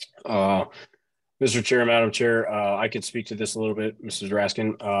 Mr. Chair, Madam Chair, I could speak to this a little bit, Mrs.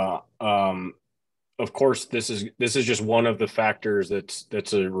 Raskin. Of course, this is just one of the factors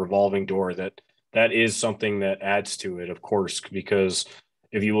that's a revolving door. That is something that adds to it, of course, because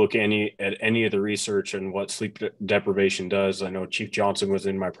if you look at any of the research and what sleep deprivation does, I know Chief Johnson was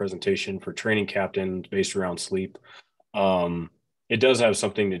in my presentation for training captains based around sleep. It does have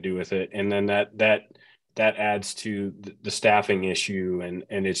something to do with it, and then that adds to the staffing issue,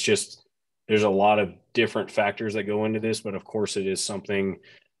 and it's just, there's a lot of different factors that go into this, but of course it is something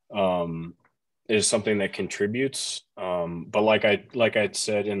that contributes. But like I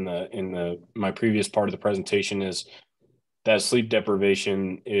said in my previous part of the presentation, is that sleep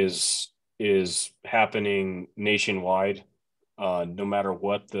deprivation is happening nationwide. No matter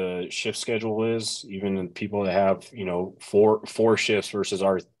what the shift schedule is, even in people that have, you know, four shifts versus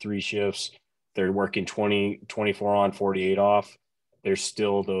our 3 shifts, they're working 24 on, 48 off. There's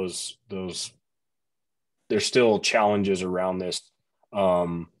still there's still challenges around this.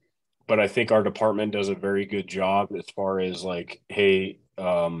 But I think our department does a very good job as far as like, hey,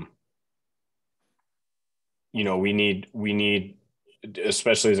 you know, we need,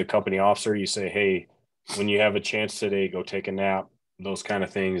 especially as a company officer, you say, hey, when you have a chance today, go take a nap, those kind of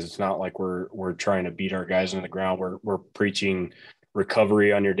things. It's not like we're trying to beat our guys in the ground. We're preaching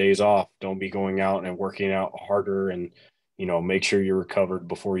recovery on your days off. Don't be going out and working out harder, and, you know, make sure you're recovered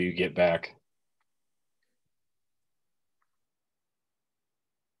before you get back.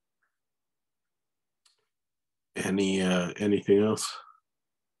 Anything else?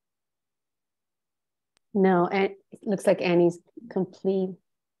 No, it looks like Annie's complete.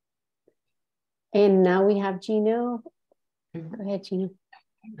 And now we have Gino. Go ahead, Gino.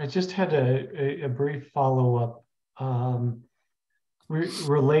 I just had a brief follow-up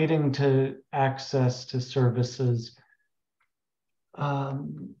relating to access to services.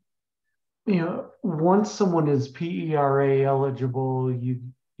 You know, once someone is PERA eligible,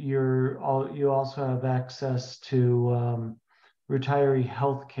 you also have access to retiree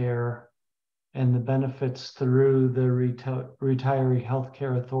health care and the benefits through the Retiree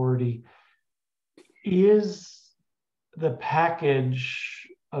Healthcare Authority. Is the package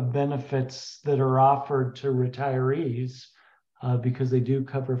of benefits that are offered to retirees, because they do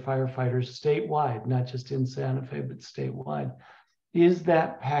cover firefighters statewide, not just in Santa Fe, but statewide, is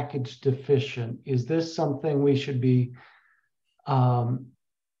that package deficient? Is this something we should be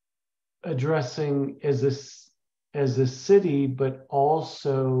addressing as a city, but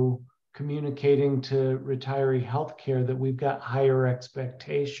also communicating to retiree healthcare that we've got higher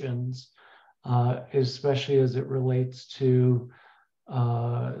expectations, especially as it relates to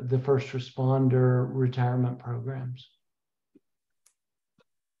the first responder retirement programs?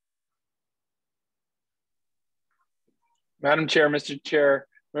 Madam Chair, Mr. Chair,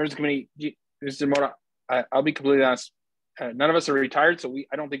 members of the committee, Mr. Mora, I'll be completely honest. None of us are retired, so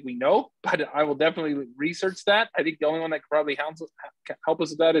I don't think we know, but I will definitely research that. I think the only one that could probably help us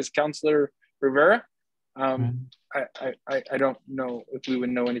with that is Councilor Rivera. I don't know if we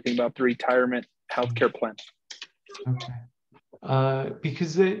would know anything about the retirement healthcare plan. Okay.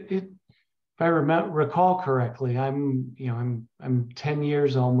 Because if I recall correctly, I'm 10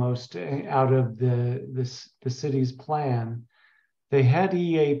 years almost out of the city's plan. They had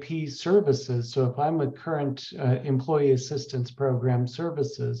EAP services. So if I'm a current employee assistance program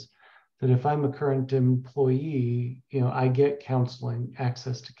services, that if I'm a current employee, I get counseling,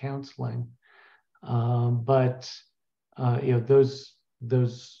 access to counseling. But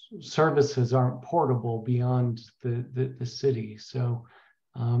those services aren't portable beyond the city. So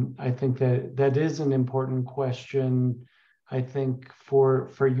I think that is an important question. I think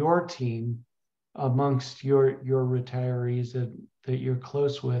for your team, amongst your retirees that you're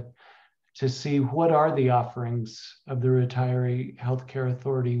close with, to see what are the offerings of the Retiree Healthcare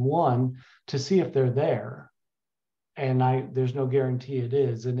Authority. One, to see if they're there. And there's no guarantee it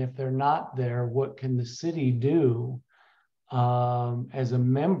is. And if they're not there, what can the city do as a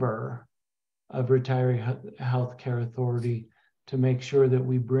member of Retiree Healthcare Authority to make sure that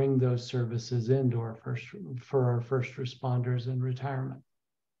we bring those services into for our first responders in retirement?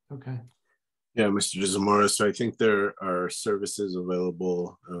 Okay. Yeah, Mr. Zamora. So I think there are services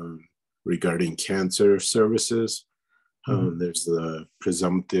available regarding cancer services. There's the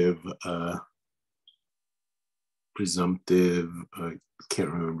presumptive, I can't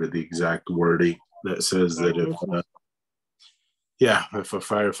remember the exact wording that says that if a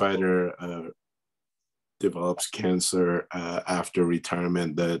firefighter develops cancer after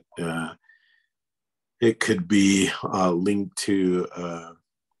retirement, that it could be linked to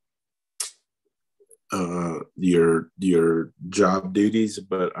your job duties,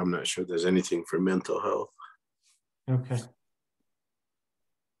 but I'm not sure there's anything for mental health. Okay.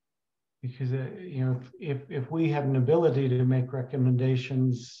 Because if we have an ability to make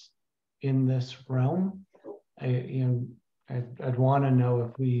recommendations in this realm, I'd want to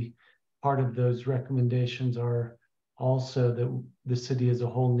know if part of those recommendations are also that the city as a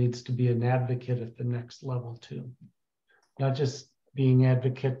whole needs to be an advocate at the next level too, not just being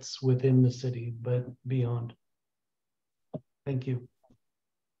advocates within the city, but beyond. Thank you.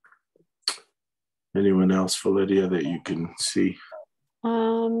 Anyone else, Valeria, that you can see?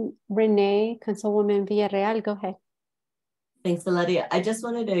 Renee, Councilwoman Villarreal, go ahead. Thanks, Valeria. I just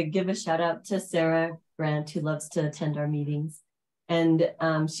wanted to give a shout out to Sarah Grant, who loves to attend our meetings. And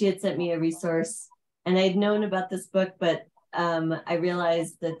she had sent me a resource, and I'd known about this book, but I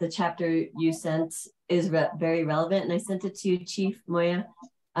realized that the chapter you sent is very relevant, and I sent it to you, Chief Moya.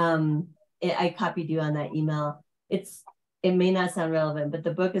 I copied you on that email. It may not sound relevant, but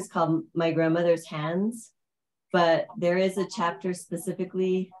the book is called My Grandmother's Hands, but there is a chapter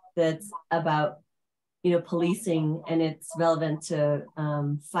specifically that's about policing, and it's relevant to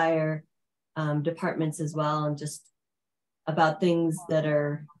fire departments as well, and just about things that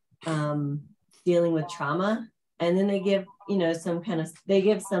are dealing with trauma. And then they give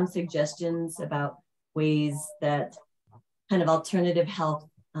some suggestions about ways that kind of alternative health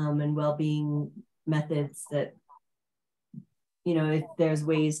and well-being methods that, if there's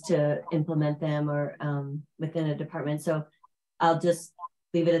ways to implement them or within a department. So I'll just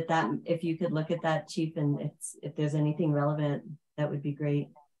leave it at that. If you could look at that, Chief, and if there's anything relevant, that would be great.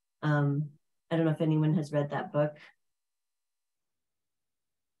 I don't know if anyone has read that book.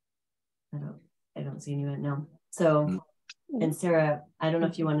 I don't see anyone, no. So, and Sarah, I don't know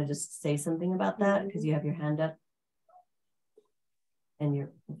if you want to just say something about that because you have your hand up. And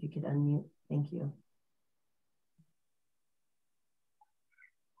if you could unmute, thank you.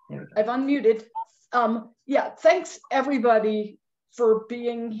 I've unmuted. Yeah, thanks everybody for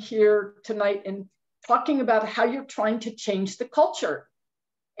being here tonight and talking about how you're trying to change the culture.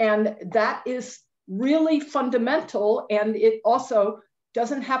 And that is really fundamental. And it also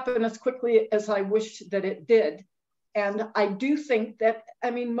doesn't happen as quickly as I wish that it did. And I do think that,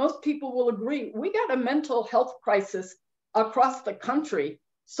 most people will agree, we got a mental health crisis across the country.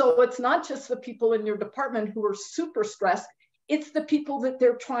 So it's not just the people in your department who are super stressed, it's the people that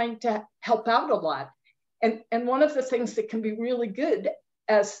they're trying to help out a lot. And one of the things that can be really good,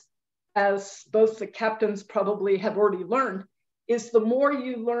 as both the captains probably have already learned, is the more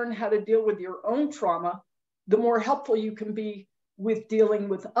you learn how to deal with your own trauma, the more helpful you can be with dealing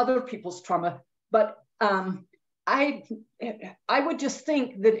with other people's trauma. But I would just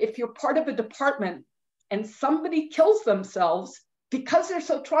think that if you're part of a department and somebody kills themselves because they're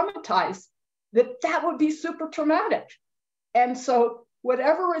so traumatized, that would be super traumatic. And so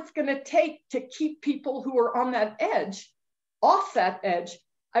whatever it's going to take to keep people who are on that edge, off that edge,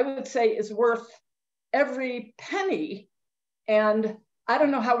 I would say is worth every penny. And I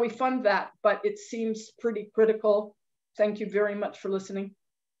don't know how we fund that, but it seems pretty critical. Thank you very much for listening.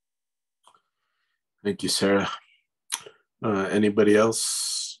 Thank you, Sarah. Anybody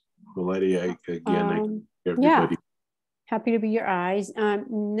else? Valetti, everybody. Yeah, happy to be your eyes.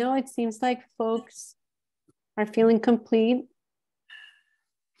 No, it seems like folks are feeling complete.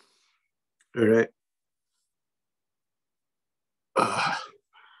 All right.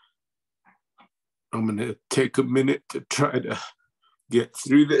 I'm going to take a minute to try to get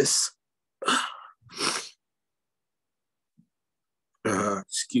through this.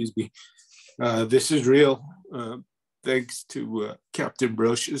 Excuse me. This is real. Thanks to Captain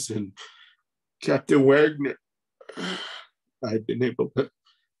Brocious and Captain Wagner, I've been able to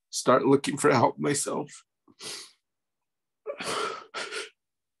start looking for help myself.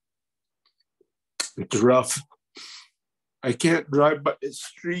 It's rough. I can't drive by the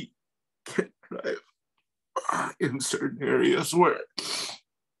street, can't drive in certain areas where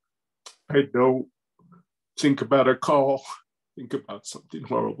I don't think about a call, think about something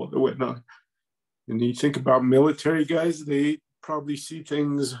horrible that went on. And you think about military guys, they probably see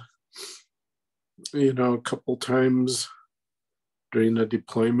things, you know, a couple times during a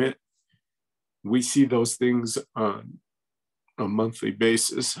deployment. We see those things on a monthly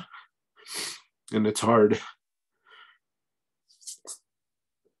basis, and it's hard.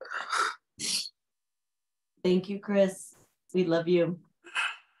 Thank you, Chris. We love you.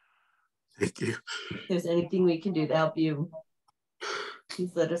 Thank you. If there's anything we can do to help you,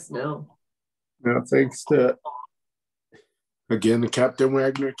 please let us know. Now, thanks to, again, Captain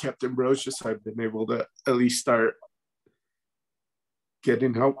Wagner, Captain Brocious, I've been able to at least start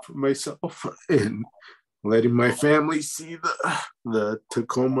getting help for myself and letting my family see the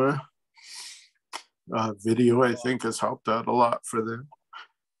Tacoma video. I think has helped out a lot for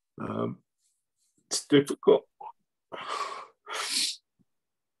them. It's difficult,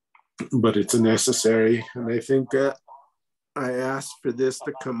 but it's necessary. And I think I asked for this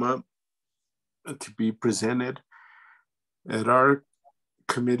to come up, to be presented at our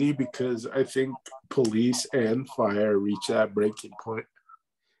committee, because I think police and fire reach that breaking point.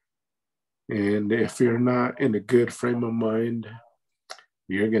 And if you're not in a good frame of mind,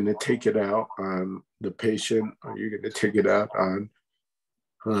 you're going to take it out on the patient, or you're going to take it out on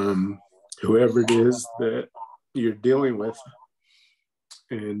whoever it is that you're dealing with.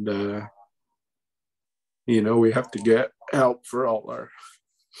 And, you know, we have to get help for all our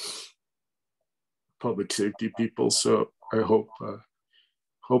public safety people. So I hope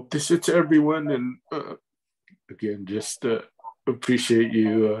this hits everyone. And again, just appreciate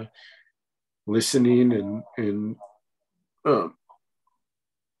you listening and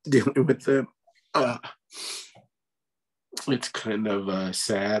dealing with them. It's kind of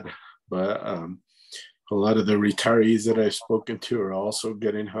sad, but a lot of the retirees that I've spoken to are also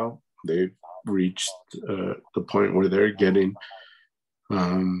getting help. They've reached the point where they're getting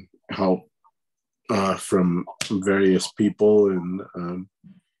help from various people, and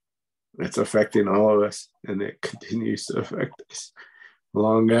it's affecting all of us, and it continues to affect us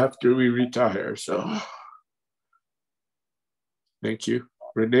long after we retire. So thank you.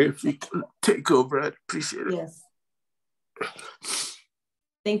 Renee, if you can take over, I'd appreciate it. Yes.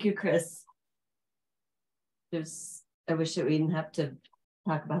 Thank you, Chris. I wish that we didn't have to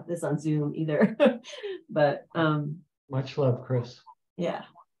talk about this on Zoom either, but much love, Chris. Yeah,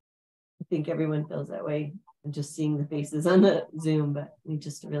 I think everyone feels that way. And just seeing the faces on the Zoom, but we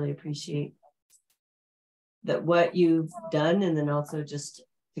just really appreciate that what you've done, and then also just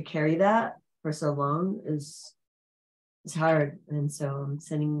to carry that for so long is hard. And so I'm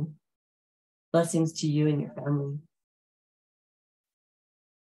sending blessings to you and your family,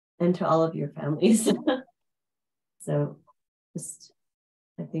 and to all of your families. So just,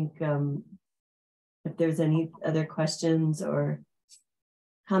 I think if there's any other questions or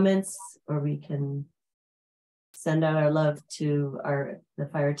comments, or we can send out our love to the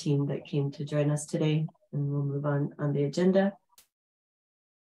fire team that came to join us today, and we'll move on the agenda.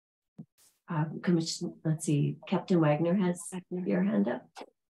 Commission, let's see, Captain Wagner has your hand up.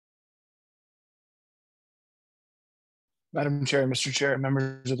 Madam Chair, Mr. Chair,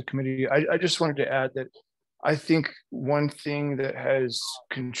 members of the committee, I just wanted to add that I think one thing that has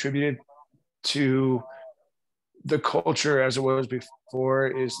contributed to the culture as it was before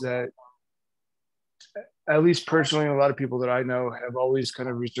is that, at least personally, a lot of people that I know have always kind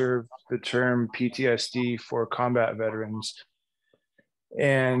of reserved the term PTSD for combat veterans.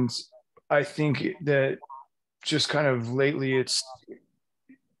 And I think that just kind of lately it's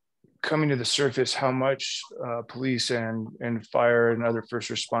coming to the surface how much police and fire and other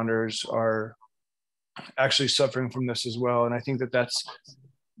first responders are actually suffering from this as well. And I think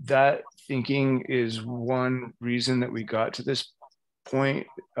that thinking is one reason that we got to this point.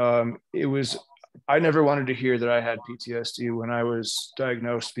 It was I never wanted to hear that I had PTSD when I was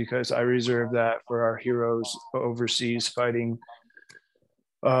diagnosed, because I reserved that for our heroes overseas fighting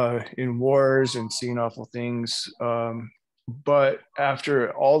in wars and seeing awful things. But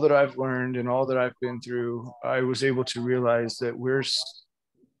after all that I've learned and all that I've been through, I was able to realize that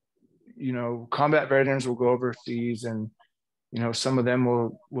combat veterans will go overseas, and, some of them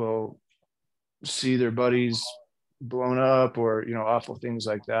will see their buddies blown up, or, awful things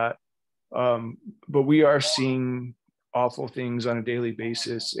like that. But we are seeing awful things on a daily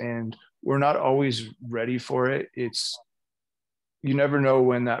basis, and we're not always ready for it. You never know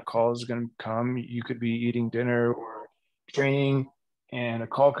when that call is going to come. You could be eating dinner or training, and a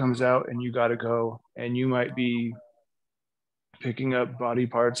call comes out and you got to go, and you might be picking up body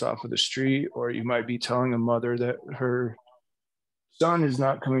parts off of the street, or you might be telling a mother that her son is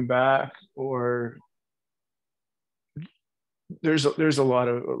not coming back, or there's a lot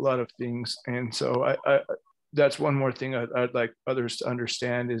of things. And so I that's one more thing I'd like others to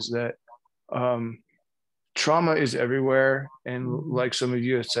understand, is that trauma is everywhere, and like some of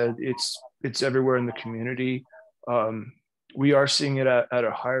you have said, it's everywhere in the community. We are seeing it at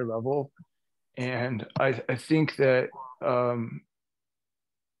a higher level, and I think that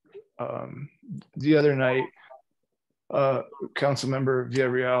the other night, Councilmember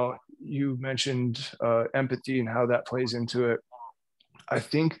Villarreal, you mentioned empathy and how that plays into it. I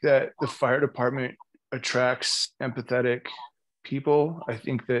think that the fire department attracts empathetic people. I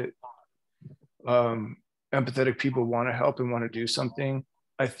think that empathetic people want to help and want to do something.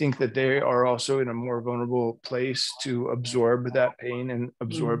 I think that they are also in a more vulnerable place to absorb that pain and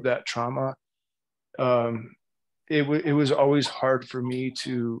absorb that trauma. It was always hard for me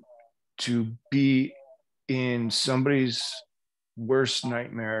to be in somebody's worst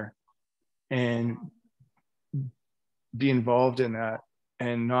nightmare and be involved in that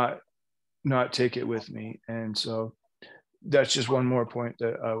and not take it with me. And so that's just one more point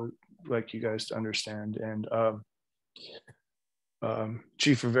that I would like you guys to understand. And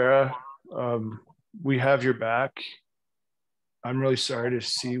Chief Rivera, we have your back. I'm really sorry to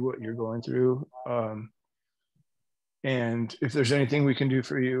see what you're going through. And if there's anything we can do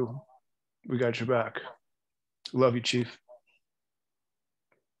for you, we got your back. Love you, Chief.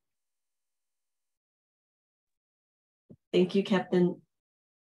 Thank you, Captain.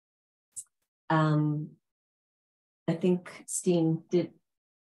 I think Steen,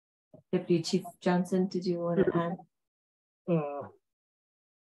 Deputy Chief Johnson, did you want to add?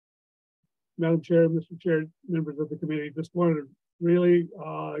 Madam Chair, Mr. Chair, members of the committee, just wanted to really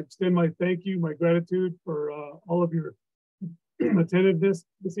extend my thank you, my gratitude for all of your attentiveness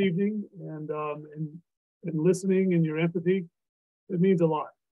this evening and listening and your empathy. It means a lot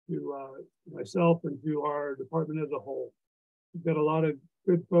to myself and to our department as a whole. We've got a lot of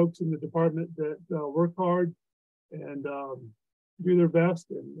good folks in the department that work hard and do their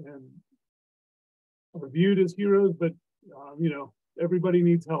best and are viewed as heroes, but everybody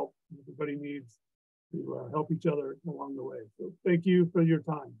needs help. Everybody needs to help each other along the way. So thank you for your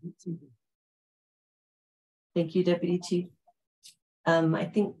time. Thank you, Deputy Chief. I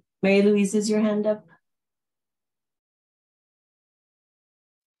think Mary Louise, is your hand up?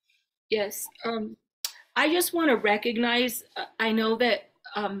 Yes. I just want to recognize, I know that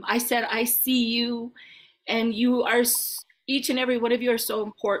I said I see you, and you are, each and every one of you are so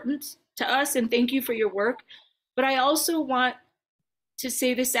important to us, and thank you for your work. But I also want to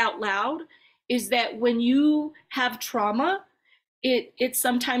say this out loud, is that when you have trauma, it's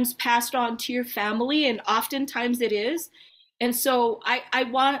sometimes passed on to your family, and oftentimes it is. And so I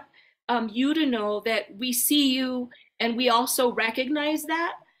want you to know that we see you and we also recognize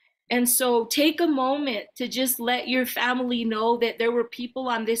that. And so take a moment to just let your family know that there were people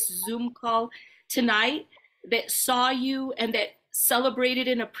on this Zoom call tonight that saw you and that celebrated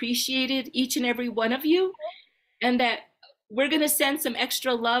and appreciated each and every one of you, and that we're going to send some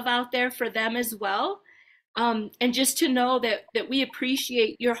extra love out there for them as well. And just to know that we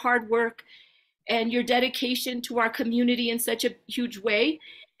appreciate your hard work and your dedication to our community in such a huge way.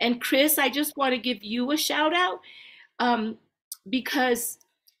 And Chris, I just want to give you a shout out because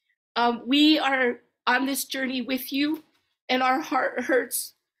we are on this journey with you, and our heart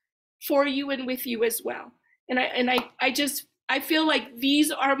hurts for you and with you as well. And I feel like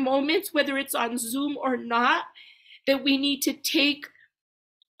these are moments, whether it's on Zoom or not, that we need to take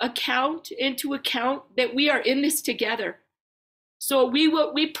into account that we are in this together. So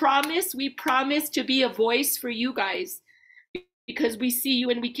we promise to be a voice for you guys, because we see you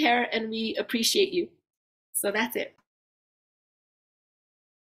and we care and we appreciate you. So that's it.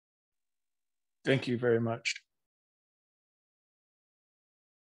 Thank you very much.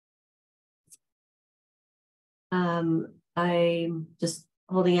 I'm just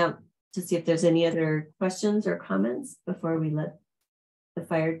holding out to see if there's any other questions or comments before we let the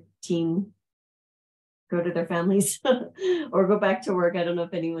fire team go to their families or go back to work. I don't know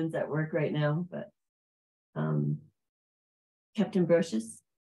if anyone's at work right now, but Captain Brocious.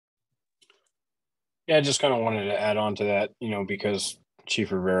 Yeah, I just kind of wanted to add on to that, you know, because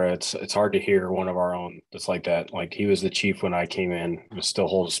Chief Rivera, it's hard to hear one of our own that's like that. Like, he was the chief when I came in. It still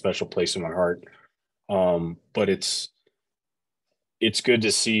holds a special place in my heart. But it's good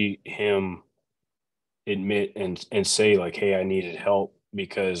to see him admit and say, like, hey, I needed help,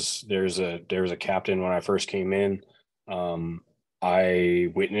 because there was a captain when I first came in.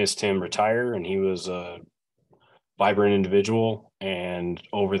 I witnessed him retire, and he was a vibrant individual, and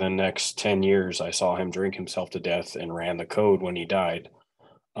over the next 10 years I saw him drink himself to death and ran the code when he died.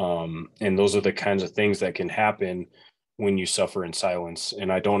 And those are the kinds of things that can happen when you suffer in silence,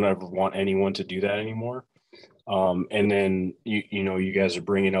 and I don't ever want anyone to do that anymore. And then you know, you guys are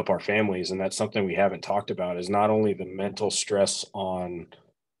bringing up our families, and that's something we haven't talked about, is not only the mental stress on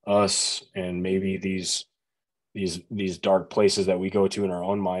us and maybe these dark places that we go to in our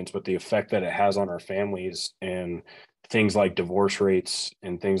own minds, but the effect that it has on our families, and things like divorce rates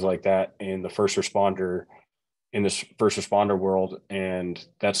and things like that in this first responder world. And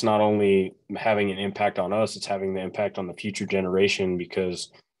that's not only having an impact on us, it's having the impact on the future generation,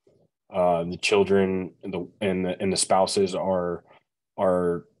 because the children and the spouses are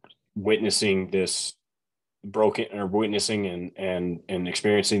witnessing this broken, or witnessing and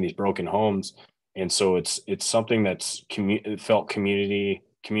experiencing these broken homes. And so it's something that's felt community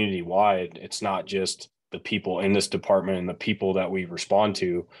wide. It's not just the people in this department and the people that we respond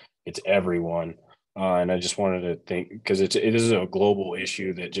to, it's everyone. And I just wanted to think, because it is a global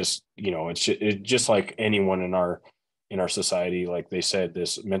issue that just, you know, it's just like anyone in our society. Like they said,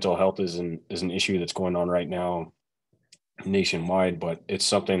 this mental health is an issue that's going on right now nationwide, but it's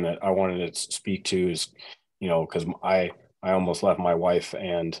something that I wanted to speak to, is, you know, because I almost left my wife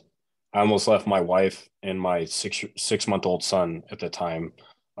and my 6-month-old son at the time.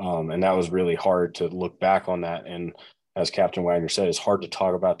 And that was really hard to look back on that. And as Captain Wagner said, it's hard to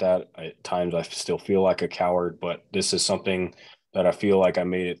talk about that. At times I still feel like a coward, but this is something that I feel like I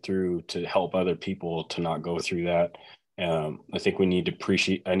made it through to help other people to not go through that. I think we need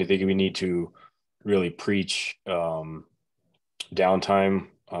to really preach downtime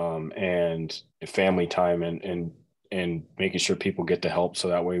and family time, and making sure people get the help, so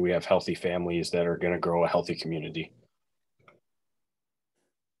that way we have healthy families that are going to grow a healthy community.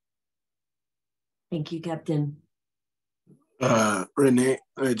 Thank you, Captain. Renee,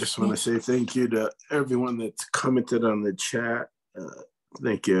 I just want to say thank you to everyone that's commented on the chat.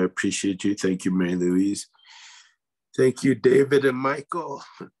 Thank you. I appreciate you. Thank you, Mary Louise. Thank you, David and Michael.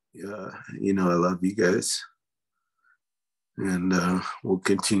 You know, I love you guys. And we'll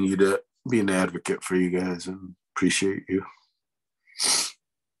continue to be an advocate for you guys, and appreciate you.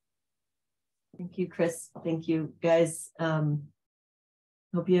 Thank you, Chris. Thank you, guys.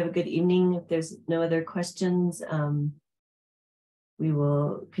 Hope you have a good evening. If there's no other questions, we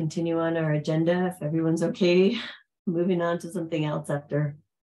will continue on our agenda, if everyone's okay, moving on to something else after,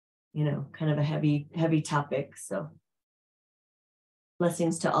 you know, kind of a heavy topic. So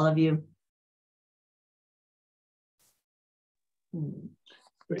blessings to all of you.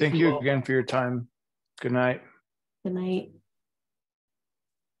 Thank you again for your time. Good night. Good night.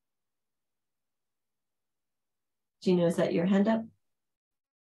 Gino, is that your hand up?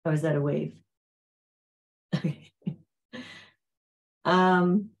 Or is that a wave?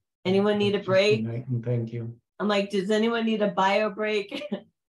 Anyone need a break? Thank you. I'm like, does anyone need a bio break?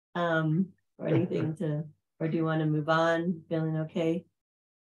 Or anything or do you want to move on? Feeling okay?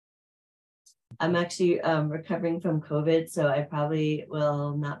 I'm actually recovering from COVID, so I probably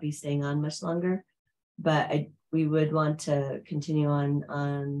will not be staying on much longer, but we would want to continue on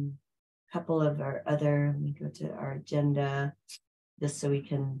a couple of our other, let me go to our agenda, just so we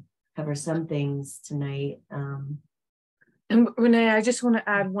can cover some things tonight. And Renee, I just want to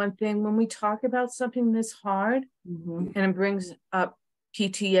add one thing. When we talk about something this hard, and it brings up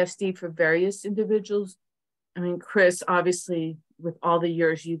PTSD for various individuals, I mean, Chris, obviously, with all the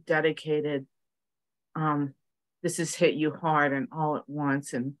years you've dedicated, this has hit you hard and all at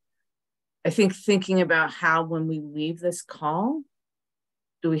once. And I think thinking about how, when we leave this call,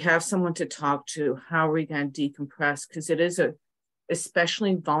 do we have someone to talk to? How are we going to decompress? Because it is a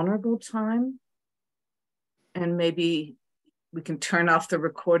especially vulnerable time. And maybe we can turn off the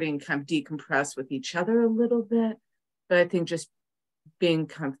recording, kind of decompress with each other a little bit. But I think just being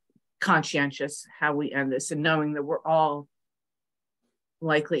kind of conscientious how we end this, and knowing that we're all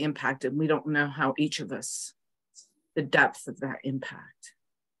likely impacted. We don't know how each of us the depth of that impact.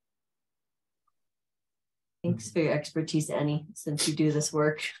 Thanks for your expertise, Annie, since you do this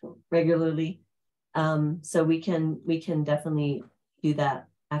work regularly. So we can definitely do that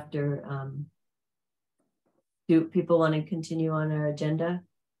after. Do people want to continue on our agenda?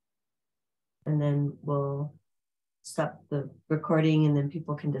 And then we'll stop the recording, and then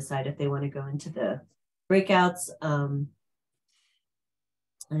people can decide if they want to go into the breakouts.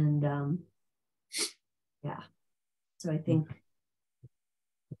 Yeah. So I think,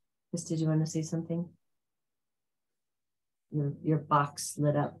 Chris, did you want to say something? Your box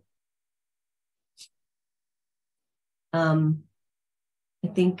lit up. I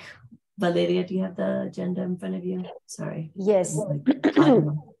think, Valeria, do you have the agenda in front of you? Sorry. Yes.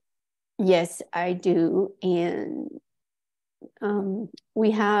 Yes, I do. And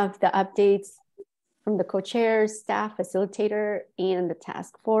we have the updates from the co-chairs, staff, facilitator, and the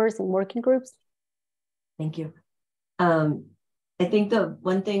task force and working groups. Thank you. I think the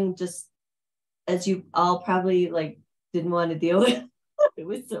one thing, just as you all probably like didn't want to deal with, it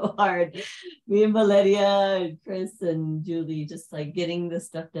was so hard. Me and Valeria and Chris and Julie just like getting this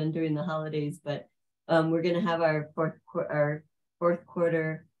stuff done during the holidays. But we're gonna have our fourth quarter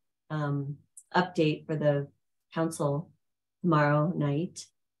update for the council tomorrow night.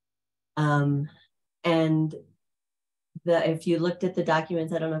 And if you looked at the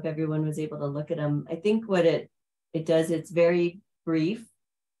documents, I don't know if everyone was able to look at them. I think what it does, it's very brief.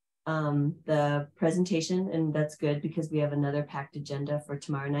 The presentation, and that's good because we have another packed agenda for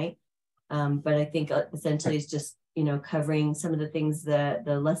tomorrow night. But I think essentially it's just, covering some of the things, the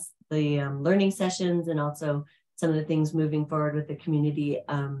learning sessions, and also some of the things moving forward with the community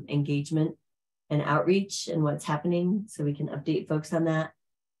engagement and outreach and what's happening, so we can update folks on that.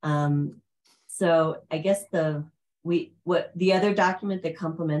 So I guess the other document that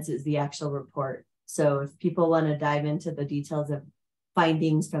complements is the actual report. So if people want to dive into the details of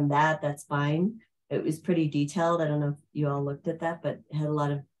findings from that, that's fine. It was pretty detailed. I don't know if you all looked at that, but it had a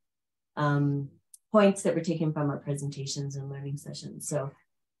lot of points that were taken from our presentations and learning sessions. So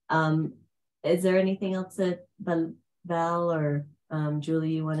is there anything else that Val or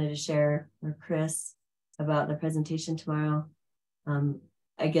Julie you wanted to share, or Chris, about the presentation tomorrow?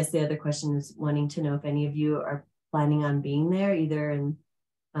 I guess the other question is wanting to know if any of you are planning on being there, either in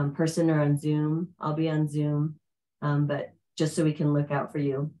person or on Zoom. I'll be on Zoom, but just so we can look out for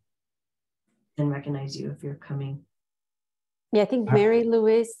you and recognize you if you're coming. Yeah, I think Mary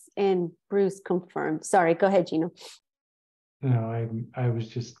Louise and Bruce confirmed. Sorry, go ahead, Gino. No, I was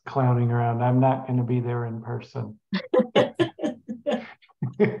just clowning around. I'm not going to be there in person.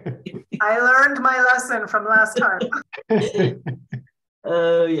 I learned my lesson from last time.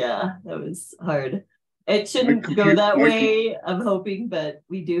 Oh yeah, that was hard. It shouldn't go that way, I'm hoping, but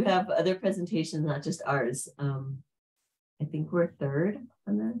we do have other presentations, not just ours. I think we're third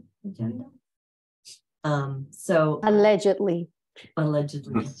on the agenda. So allegedly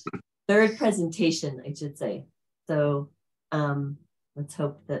third presentation, I should say. So let's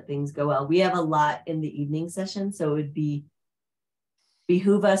hope that things go well. We have a lot in the evening session, so it would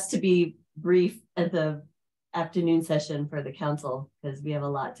behoove us to be brief at the afternoon session for the council, because we have a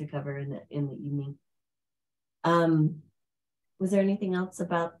lot to cover in the evening. Was there anything else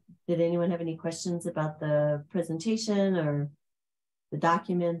did anyone have any questions about the presentation or the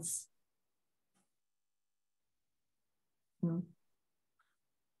documents? No.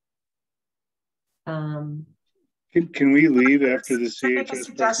 Can we leave after the CHS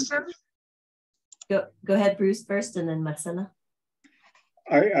suggestion? Go ahead, Bruce, first, and then Marcela.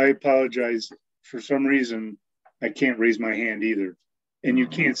 I apologize. For some reason, I can't raise my hand either. And you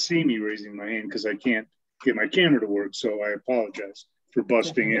can't see me raising my hand because I can't get my camera to work. So I apologize for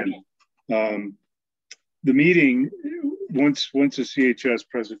busting in. The meeting, once the CHS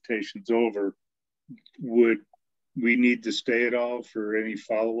presentation's over, would we need to stay at all for any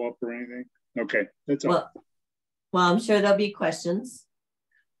follow-up or anything? Okay, that's all. Well, I'm sure there'll be questions.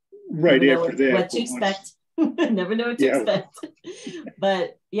 Right after that. What to expect. Never know what to expect.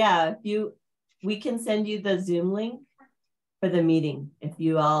 But yeah, we can send you the Zoom link for the meeting if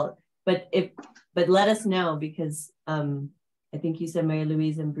you all, but let us know, because I think you said Mary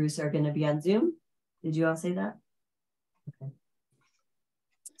Louise and Bruce are going to be on Zoom. Did you all say that? Okay.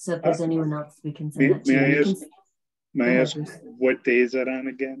 So if there's anyone else, we can send that to you. May I ask what day is that on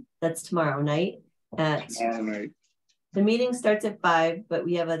again? That's tomorrow night. Tomorrow night. The meeting starts at 5, but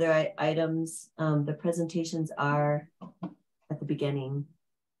we have other items. The presentations are at the beginning.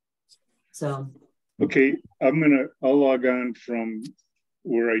 So. Okay, I'll log on from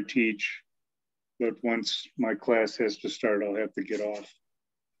where I teach, but once my class has to start, I'll have to get off.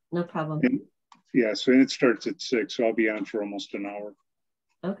 No problem. Yeah, so it starts at 6, so I'll be on for almost an hour.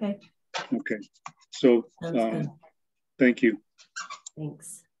 Okay. Okay, so thank you.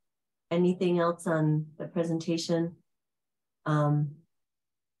 Thanks. Anything else on the presentation? I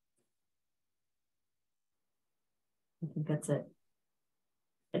think that's it.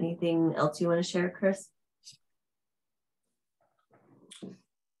 Anything else you want to share, Chris?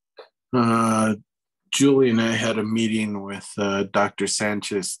 Julie and I had a meeting with Dr.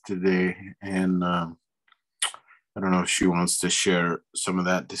 Sanchez today, and I don't know if she wants to share some of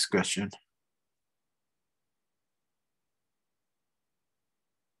that discussion.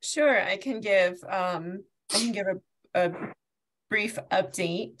 Sure, I can give a brief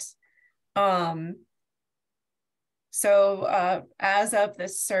update. So as of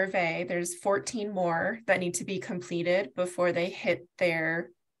this survey, there's 14 more that need to be completed before they hit their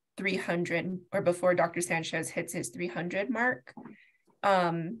 300, or before Dr. Sanchez hits his 300 mark.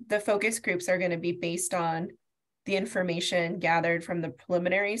 The focus groups are going to be based on the information gathered from the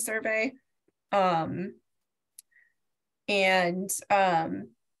preliminary survey.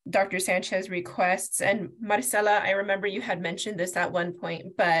 Dr. Sanchez requests, and Marcela, I remember you had mentioned this at one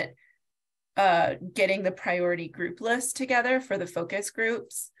point, but getting the priority group list together for the focus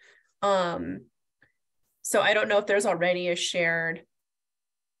groups. So I don't know if there's already a shared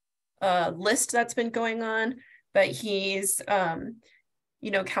list that's been going on, but he's,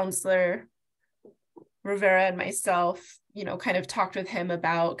 Counselor Rivera and myself, kind of talked with him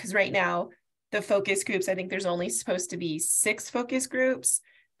about, because right now the focus groups, I think there's only supposed to be 6 focus groups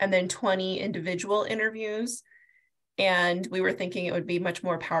and then 20 individual interviews. And we were thinking it would be much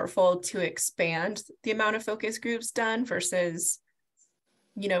more powerful to expand the amount of focus groups done versus,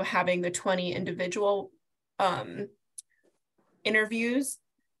 having the 20 individual interviews.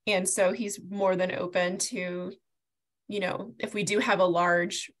 And so he's more than open to, if we do have a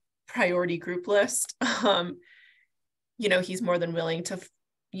large priority group list, he's more than willing to,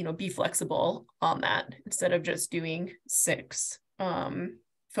 be flexible on that instead of just doing 6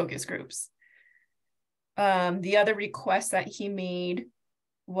 focus groups. The other request that he made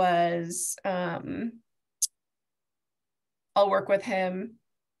was I'll work with him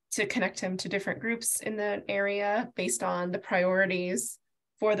to connect him to different groups in the area based on the priorities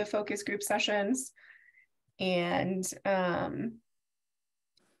for the focus group sessions. And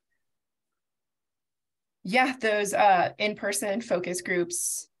those in-person focus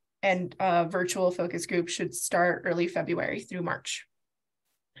groups and virtual focus groups should start early February through March.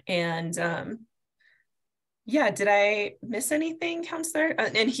 And did I miss anything, Counselor?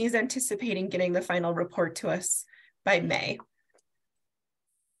 And he's anticipating getting the final report to us by May.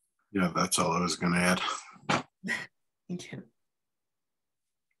 Yeah, that's all I was going to add. Thank you.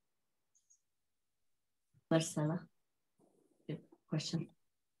 Marcela, good question.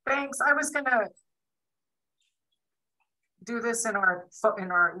 Thanks. I was going to do this in our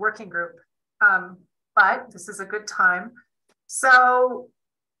working group, but this is a good time. So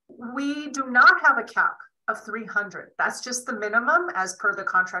we do not have a cap of 300. That's just the minimum as per the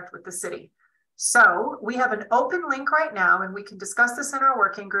contract with the city. So we have an open link right now, and we can discuss this in our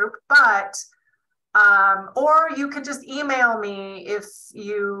working group, but or you can just email me if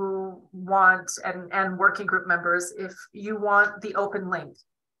you want, and working group members, if you want the open link.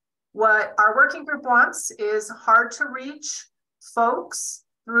 What our working group wants is hard to reach folks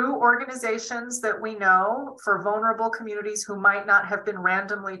through organizations that we know for vulnerable communities who might not have been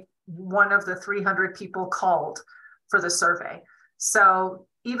randomly one of the 300 people called for the survey. So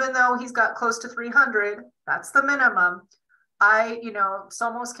even though he's got close to 300, that's the minimum.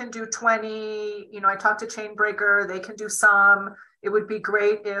 Somos can do 20, I talked to Chainbreaker, they can do some. It would be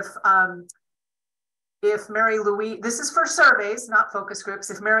great if Mary Louise, this is for surveys, not focus groups.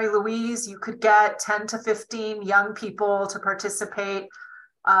 If Mary Louise, you could get 10 to 15 young people to participate,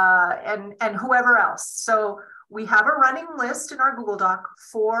 and whoever else. So we have a running list in our Google Doc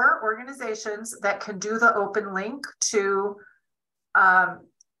for organizations that can do the open link to the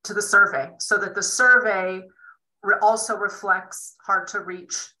survey, so that the survey also reflects hard to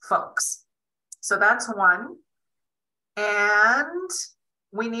reach folks. So that's one. And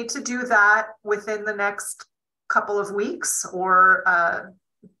we need to do that within the next couple of weeks, or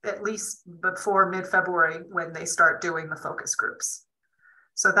at least before mid-February when they start doing the focus groups.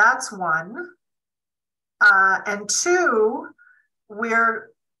 So that's one. And two,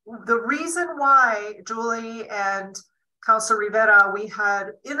 the reason why Julie and Councilor Rivera, we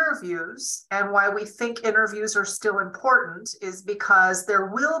had interviews, and why we think interviews are still important is because there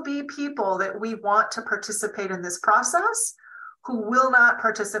will be people that we want to participate in this process who will not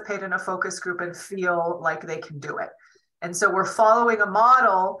participate in a focus group and feel like they can do it. And so we're following a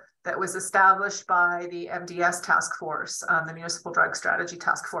model that was established by the MDS task force, the Municipal Drug Strategy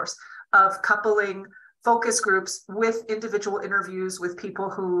Task Force, of coupling focus groups with individual interviews with people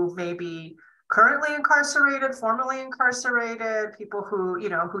who may be currently incarcerated, formerly incarcerated, people who, you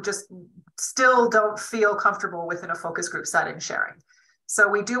know, who just still don't feel comfortable within a focus group setting sharing. So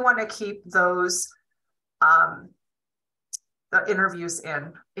we do want to keep those the interviews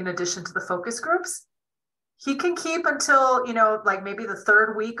in addition to the focus groups. He can keep until, you know, like maybe the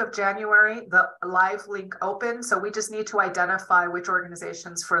 3rd week of January, the live link open. So we just need to identify which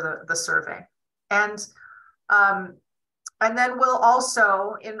organizations for the survey. And then we'll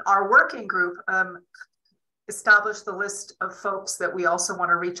also, in our working group, establish the list of folks that we also want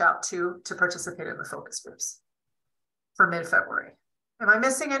to reach out to participate in the focus groups for mid-February. Am I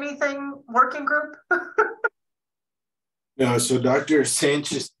missing anything, working group? No, so Dr.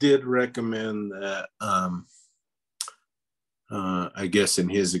 Sanchez did recommend that, I guess in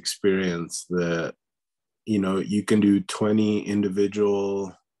his experience, that, you know, you can do 20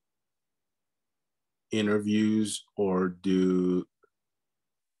 individual interviews or do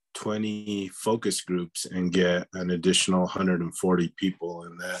 20 focus groups and get an additional 140 people.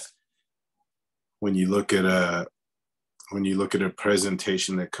 And that when you look at a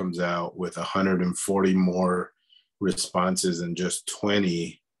presentation that comes out with 140 more responses and just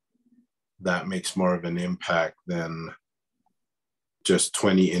 20, that makes more of an impact than just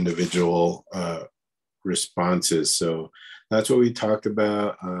 20 individual responses. So that's what we talked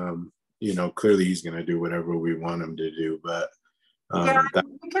about. You know, clearly he's going to do whatever we want him to do, but yeah,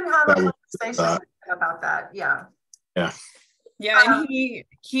 we can have a conversation about that. Yeah. Yeah. Yeah, and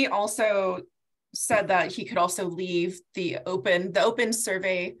he also said that he could also leave the open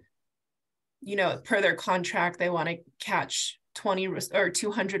survey. You know, per their contract, they want to catch 20 or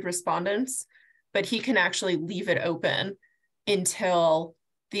 200 respondents, but he can actually leave it open until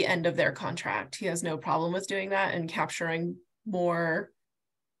the end of their contract. He has no problem with doing that and capturing more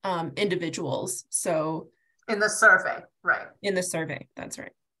individuals. So in the survey, right? In the survey, that's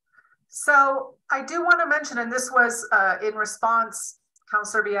right. So I do want to mention, and this was in response,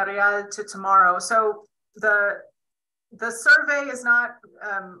 Councilor Villarreal, to tomorrow. So the survey is not,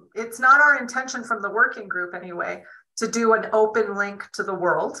 it's not our intention from the working group anyway, to do an open link to the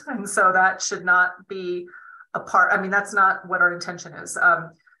world. And so that should not be a part, I mean, that's not what our intention is.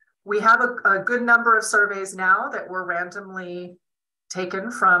 We have a good number of surveys now that were randomly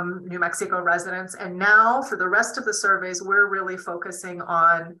taken from New Mexico residents. And now for the rest of the surveys, we're really focusing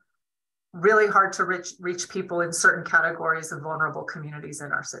on really hard to reach people in certain categories of vulnerable communities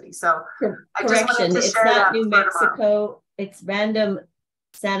in our city. So I just wanted to it's share not that New Mexico, it's random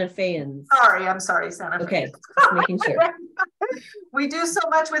Santa Feans. I'm sorry, Santa Fe. Okay, just making sure. We do so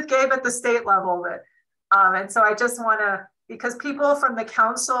much with Gabe at the state level that, and so I just want to, because people from the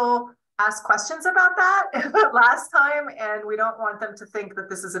council asked questions about that last time, and we don't want them to think that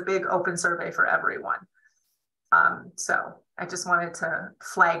this is a big open survey for everyone. So I just wanted to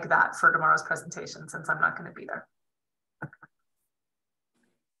flag that for tomorrow's presentation since I'm not going to be there.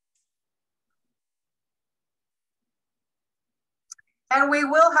 And we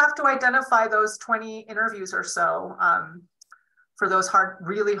will have to identify those 20 interviews or so for those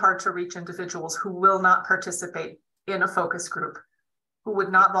really hard to reach individuals who will not participate in a focus group, who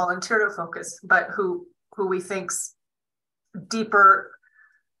would not volunteer to focus, but who we think's deeper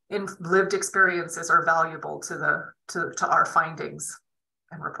in lived experiences are valuable to our findings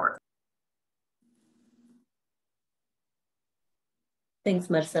and report. Thanks,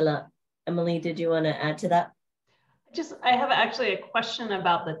 Marcela. Emily, did you want to add to that? I have actually a question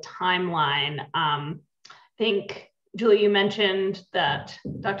about the timeline. I think, Julie, you mentioned that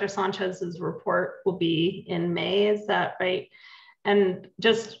Dr. Sanchez's report will be in May, is that right? And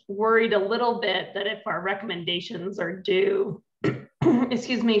just worried a little bit that if our recommendations are due,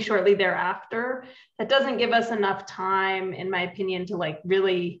 excuse me, shortly thereafter, that doesn't give us enough time, in my opinion, to like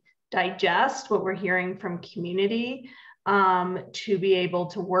really digest what we're hearing from community to be able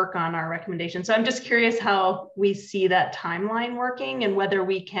to work on our recommendations. So I'm just curious how we see that timeline working and whether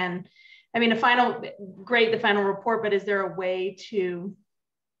we can, I mean, the final report, but is there a way to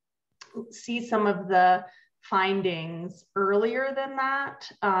see some of the findings earlier than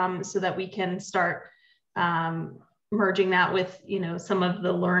that so that we can start merging that with, you know, some of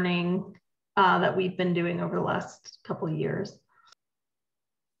the learning that we've been doing over the last couple of years?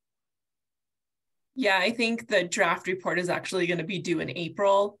 Yeah, I think the draft report is actually going to be due in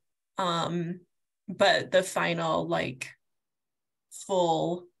April, but the final, like,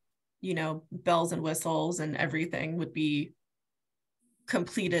 full, you know, bells and whistles and everything would be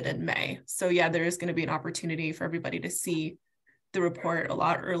completed in May. So yeah, there is going to be an opportunity for everybody to see the report a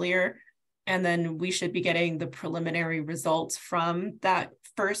lot earlier. And then we should be getting the preliminary results from that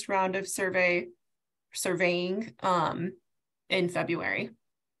first round of surveying in February.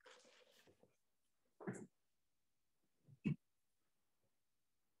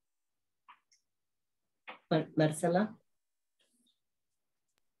 Marcela?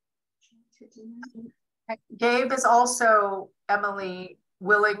 Gabe is also, Emily,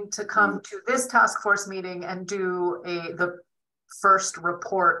 willing to come to this task force meeting and do the first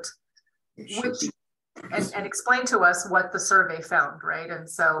report, which and explain to us what the survey found, right? And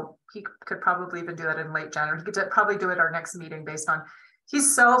so he could probably even do that in late January. He could probably do it our next meeting based on,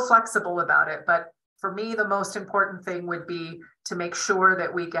 he's so flexible about it. But for me, the most important thing would be to make sure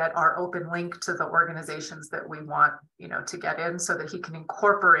that we get our open link to the organizations that we want, to get in, so that he can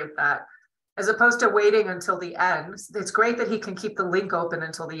incorporate that, as opposed to waiting until the end. It's great that he can keep the link open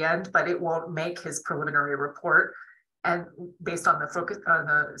until the end, but it won't make his preliminary report, and based on the focus on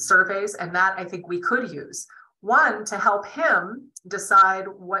the surveys. And that I think we could use, one, to help him decide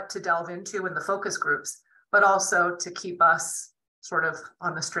what to delve into in the focus groups, but also to keep us sort of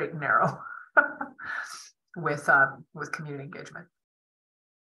on the straight and narrow with community engagement.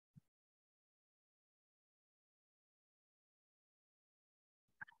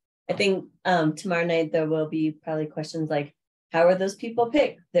 I think tomorrow night there will be probably questions like, how are those people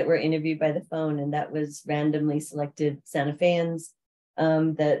picked that were interviewed by the phone? And that was randomly selected Santa Feans.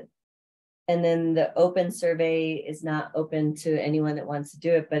 And then the open survey is not open to anyone that wants to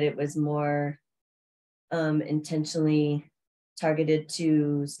do it, but it was more intentionally targeted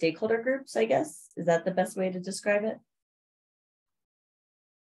to stakeholder groups, I guess. Is that the best way to describe it?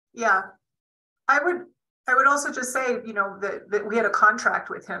 Yeah, I would also just say, that we had a contract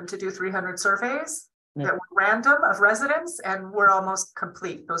with him to do 300 surveys that were random of residents, and we're almost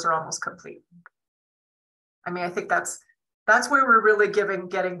complete. Those are almost complete. I mean, I think that's where we're really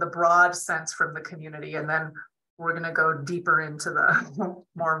getting the broad sense from the community, and then we're going to go deeper into the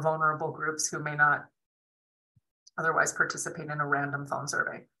more vulnerable groups who may not otherwise participate in a random phone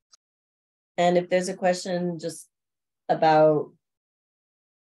survey. And if there's a question just about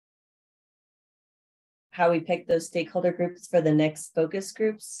how we pick those stakeholder groups for the next focus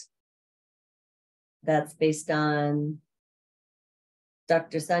groups, that's based on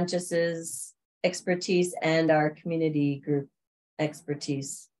Dr. Sanchez's expertise and our community group expertise.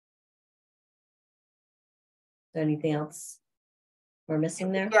 Is there anything else we're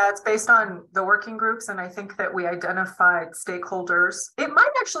missing there? Yeah, it's based on the working groups, and I think that we identified stakeholders. It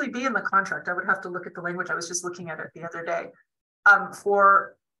might actually be in the contract. I would have to look at the language. I was just looking at it the other day.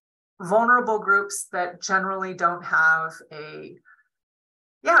 For vulnerable groups that generally don't have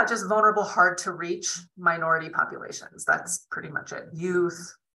just vulnerable, hard to reach minority populations. That's pretty much it.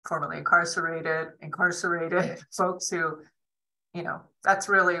 Youth, formerly incarcerated folks who, that's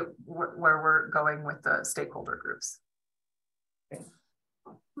really where we're going with the stakeholder groups.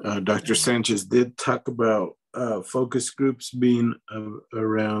 Dr. Sanchez did talk about focus groups being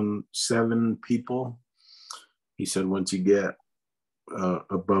around 7 people. He said once you get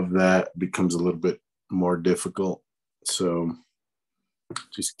above that, it becomes a little bit more difficult. So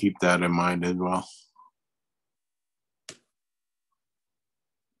just keep that in mind as well.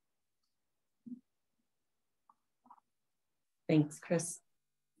 Thanks, Chris.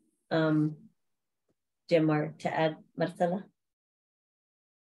 Do you have more to add, Marcela?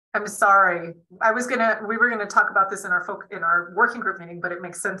 I'm sorry. We were gonna talk about this in our working group meeting, but it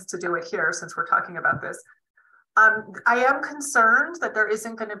makes sense to do it here since we're talking about this. I am concerned that there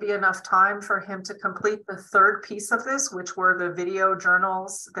isn't going to be enough time for him to complete the third piece of this, which were the video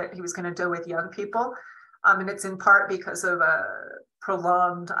journals that he was going to do with young people. And it's in part because of a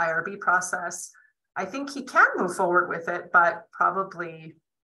prolonged IRB process. I think he can move forward with it, but probably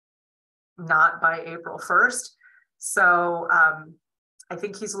not by April 1st. So I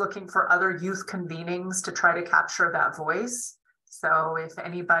think he's looking for other youth convenings to try to capture that voice. So if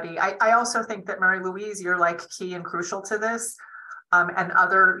anybody, I also think that Mary Louise, you're like key and crucial to this, and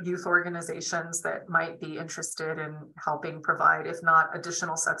other youth organizations that might be interested in helping provide, if not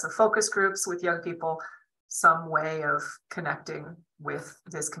additional sets of focus groups with young people, some way of connecting with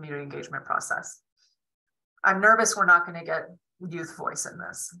this community engagement process. I'm nervous we're not going to get youth voice in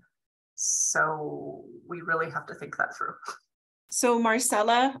this. So we really have to think that through. So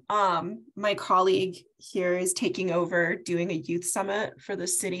Marcela, my colleague here, is taking over doing a youth summit for the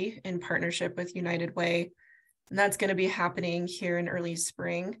city in partnership with United Way. And that's going to be happening here in early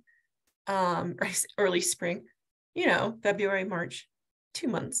spring, February, March, 2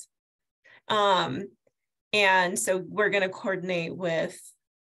 months. And so we're going to coordinate with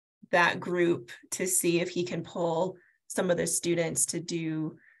that group to see if he can pull some of the students to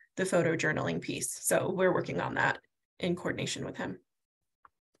do the photo journaling piece. So we're working on that in coordination with him.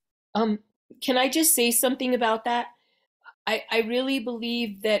 Can I just say something about that? I really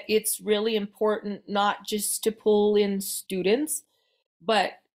believe that it's really important not just to pull in students,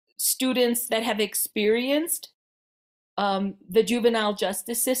 but students that have experienced the juvenile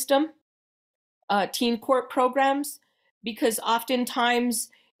justice system, teen court programs, because oftentimes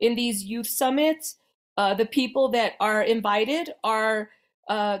in these youth summits, the people that are invited are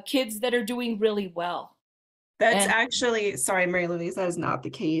kids that are doing really well. That's actually, sorry, Mary Louise, that is not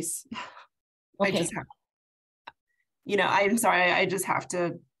the case. Okay. I just have, you know, I'm sorry, I just have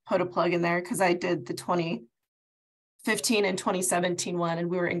to put a plug in there because I did the 2015 and 2017 one, and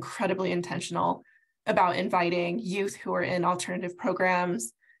we were incredibly intentional about inviting youth who are in alternative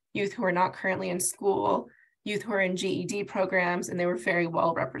programs, youth who are not currently in school, youth who are in GED programs, and they were very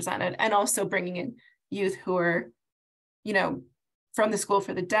well represented. And also bringing in youth who are, you know, from the School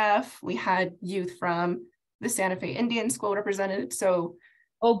for the Deaf. We had youth from the Santa Fe Indian School represented. So,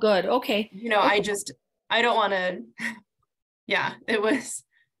 oh, good. Okay. You know, okay. I don't want to, yeah, it was.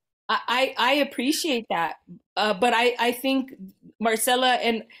 I appreciate that. But I think Marcella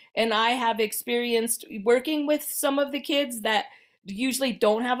and I have experienced working with some of the kids that usually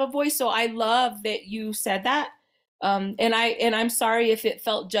don't have a voice. So I love that you said that. And I'm sorry if it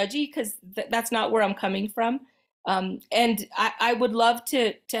felt judgy, because that's not where I'm coming from. And I would love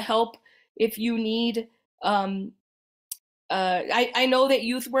to help if you need. I know that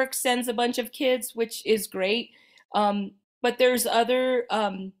YouthWorks sends a bunch of kids, which is great. But there's other.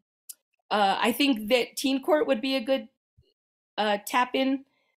 I think that Teen Court would be a good tap in,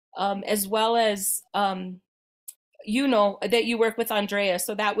 as well as you know that you work with Andrea,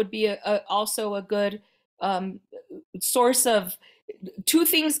 so that would be also a good source of. Two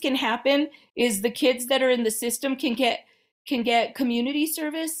things can happen: is the kids that are in the system can get community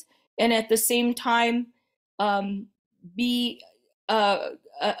service, and at the same time be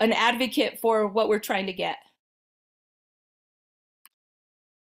an advocate for what we're trying to get.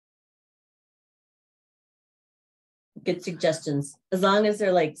 Good suggestions, as long as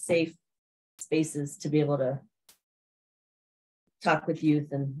they're like safe spaces to be able to talk with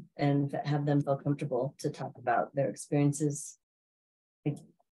youth and have them feel comfortable to talk about their experiences.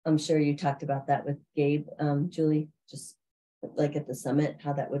 I'm sure you talked about that with Gabe, Julie, just like at the summit,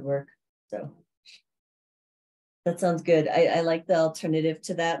 how that would work. So that sounds good. I like the alternative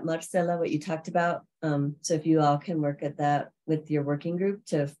to that, Marcela, what you talked about. So if you all can work at that with your working group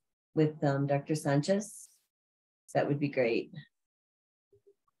with Dr. Sanchez, that would be great.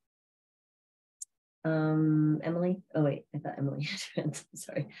 Emily, oh wait, I thought Emily had her hand.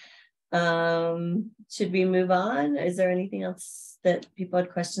 Sorry. Should we move on? Is there anything else that people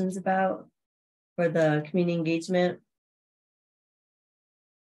had questions about for the community engagement?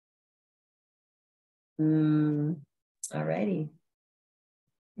 All righty.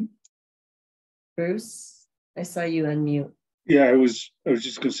 Bruce, I saw you unmute. Yeah, I was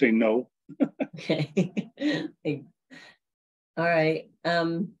just gonna say no. Okay. All right.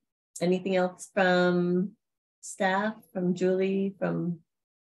 Anything else from staff, from Julie, from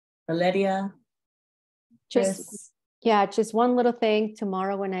Valeria? Just one little thing.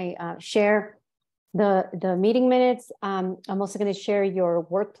 Tomorrow when I share the meeting minutes, I'm also going to share your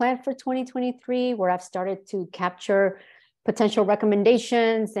work plan for 2023, where I've started to capture potential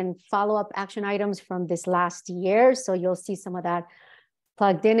recommendations and follow-up action items from this last year. So you'll see some of that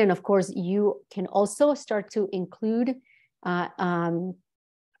plugged in. And of course, you can also start to include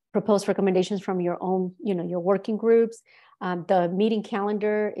proposed recommendations from your own, your working groups. The meeting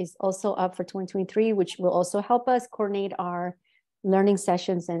calendar is also up for 2023, which will also help us coordinate our learning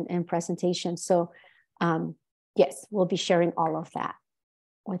sessions and presentations. So yes, we'll be sharing all of that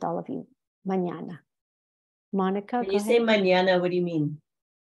with all of you mañana. Monica, when you say mañana, what do you mean?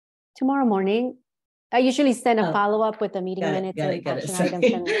 Tomorrow morning. I usually send a follow-up with the meeting minutes and action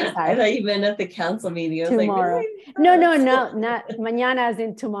items. I thought you meant at the council meeting. I was tomorrow. Like, really? No, not mañana as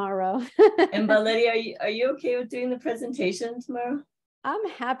in tomorrow. And Valeria, are you okay with doing the presentation tomorrow? I'm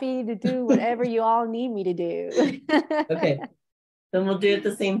happy to do whatever you all need me to do. Okay, then we'll do it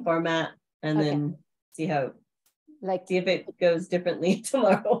the same format and then see if it goes differently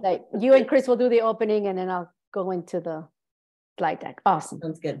tomorrow. Like you and Chris will do the opening and then I'll go into the slide deck. Awesome.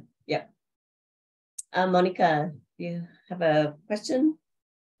 Sounds good. Yeah. Monica, do you have a question?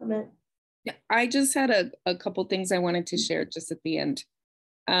 Comment? Yeah, I just had a couple things I wanted to share just at the end.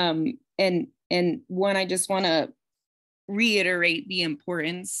 And one, I just want to reiterate the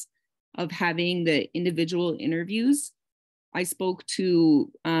importance of having the individual interviews. I spoke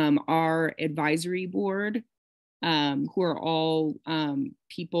to our advisory board, who are all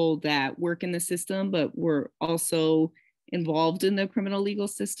people that work in the system, but were also involved in the criminal legal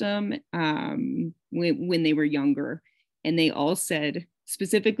system when they were younger. And they all said,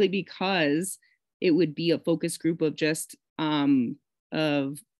 specifically because it would be a focus group of just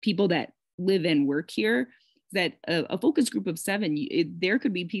of people that live and work here, that a focus group of 7, there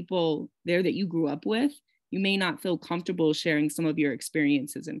could be people there that you grew up with. You may not feel comfortable sharing some of your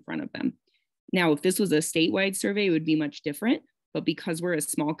experiences in front of them. Now, if this was a statewide survey, it would be much different. But because we're a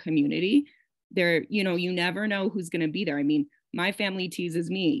small community, there, you know, you never know who's going to be there. I mean, my family teases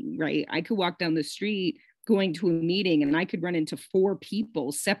me, right? I could walk down the street going to a meeting and I could run into 4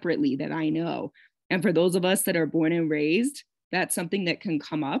 people separately that I know. And for those of us that are born and raised, that's something that can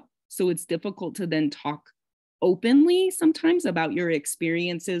come up. So it's difficult to then talk openly sometimes about your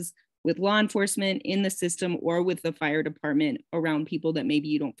experiences with law enforcement in the system or with the fire department around people that maybe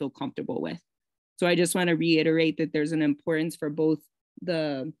you don't feel comfortable with. So I just want to reiterate that there's an importance for both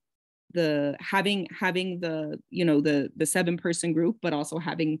the having the, you know, the 7-person group, but also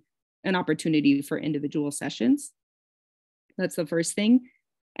having an opportunity for individual sessions. That's the first thing.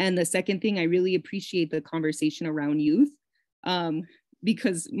 And the second thing, I really appreciate the conversation around youth,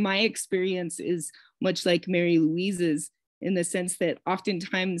 because my experience is much like Mary Louise's, in the sense that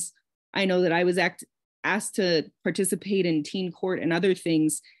oftentimes I know that I was asked to participate in teen court and other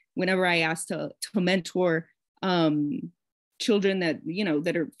things whenever I asked to mentor children that, you know,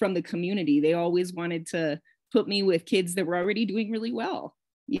 that are from the community. They always wanted to put me with kids that were already doing really well.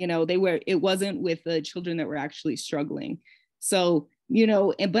 You know, it wasn't with the children that were actually struggling. So, you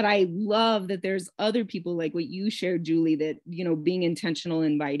know, but I love that there's other people like what you shared, Julie, that, you know, being intentional,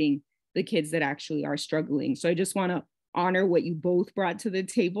 inviting the kids that actually are struggling. So I just want to honor what you both brought to the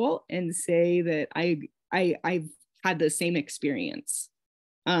table and say that I've had the same experience.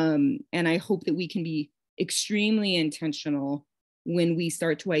 And I hope that we can be extremely intentional when we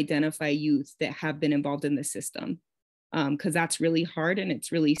start to identify youth that have been involved in the system, because that's really hard and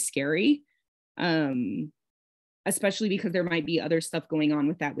it's really scary, especially because there might be other stuff going on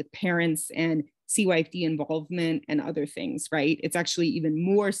with that, with parents and CYFD involvement and other things, right? It's actually even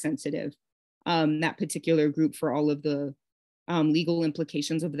more sensitive, that particular group, for all of the legal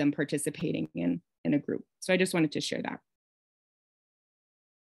implications of them participating in a group. So I just wanted to share that.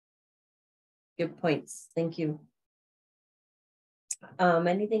 Good points. Thank you.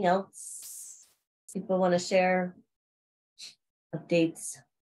 Anything else people want to share? Updates?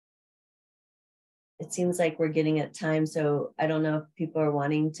 It seems like we're getting at time, so I don't know if people are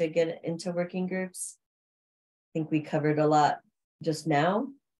wanting to get into working groups. I think we covered a lot just now,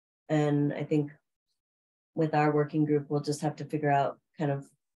 and I think with our working group, we'll just have to figure out, kind of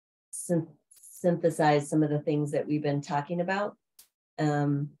synthesize some of the things that we've been talking about.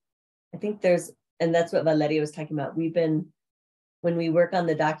 I think and that's what Valeria was talking about. When we work on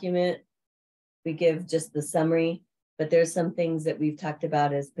the document, we give just the summary, but there's some things that we've talked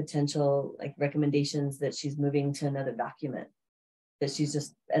about as potential, like recommendations that she's moving to another document, that she's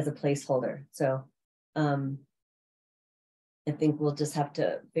just as a placeholder. So I think we'll just have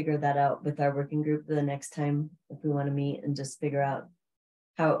to figure that out with our working group the next time if we want to meet, and just figure out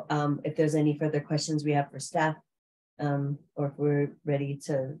how, if there's any further questions we have for staff, or if we're ready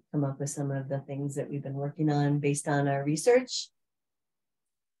to come up with some of the things that we've been working on based on our research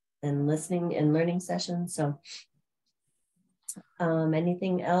and listening and learning sessions. So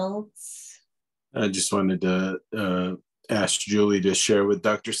anything else? I just wanted to ask Julie to share with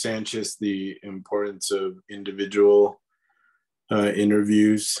Dr. Sanchez the importance of individual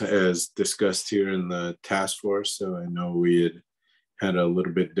interviews as discussed here in the task force. So I know we had a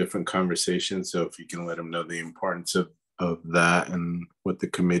little bit different conversation. So if you can let them know the importance of that and what the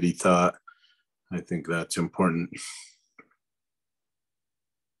committee thought, I think that's important.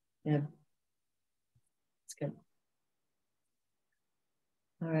 Yeah, that's good.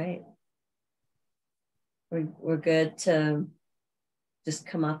 All right. We're good to just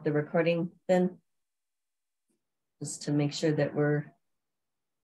come off the recording then, just to make sure that we're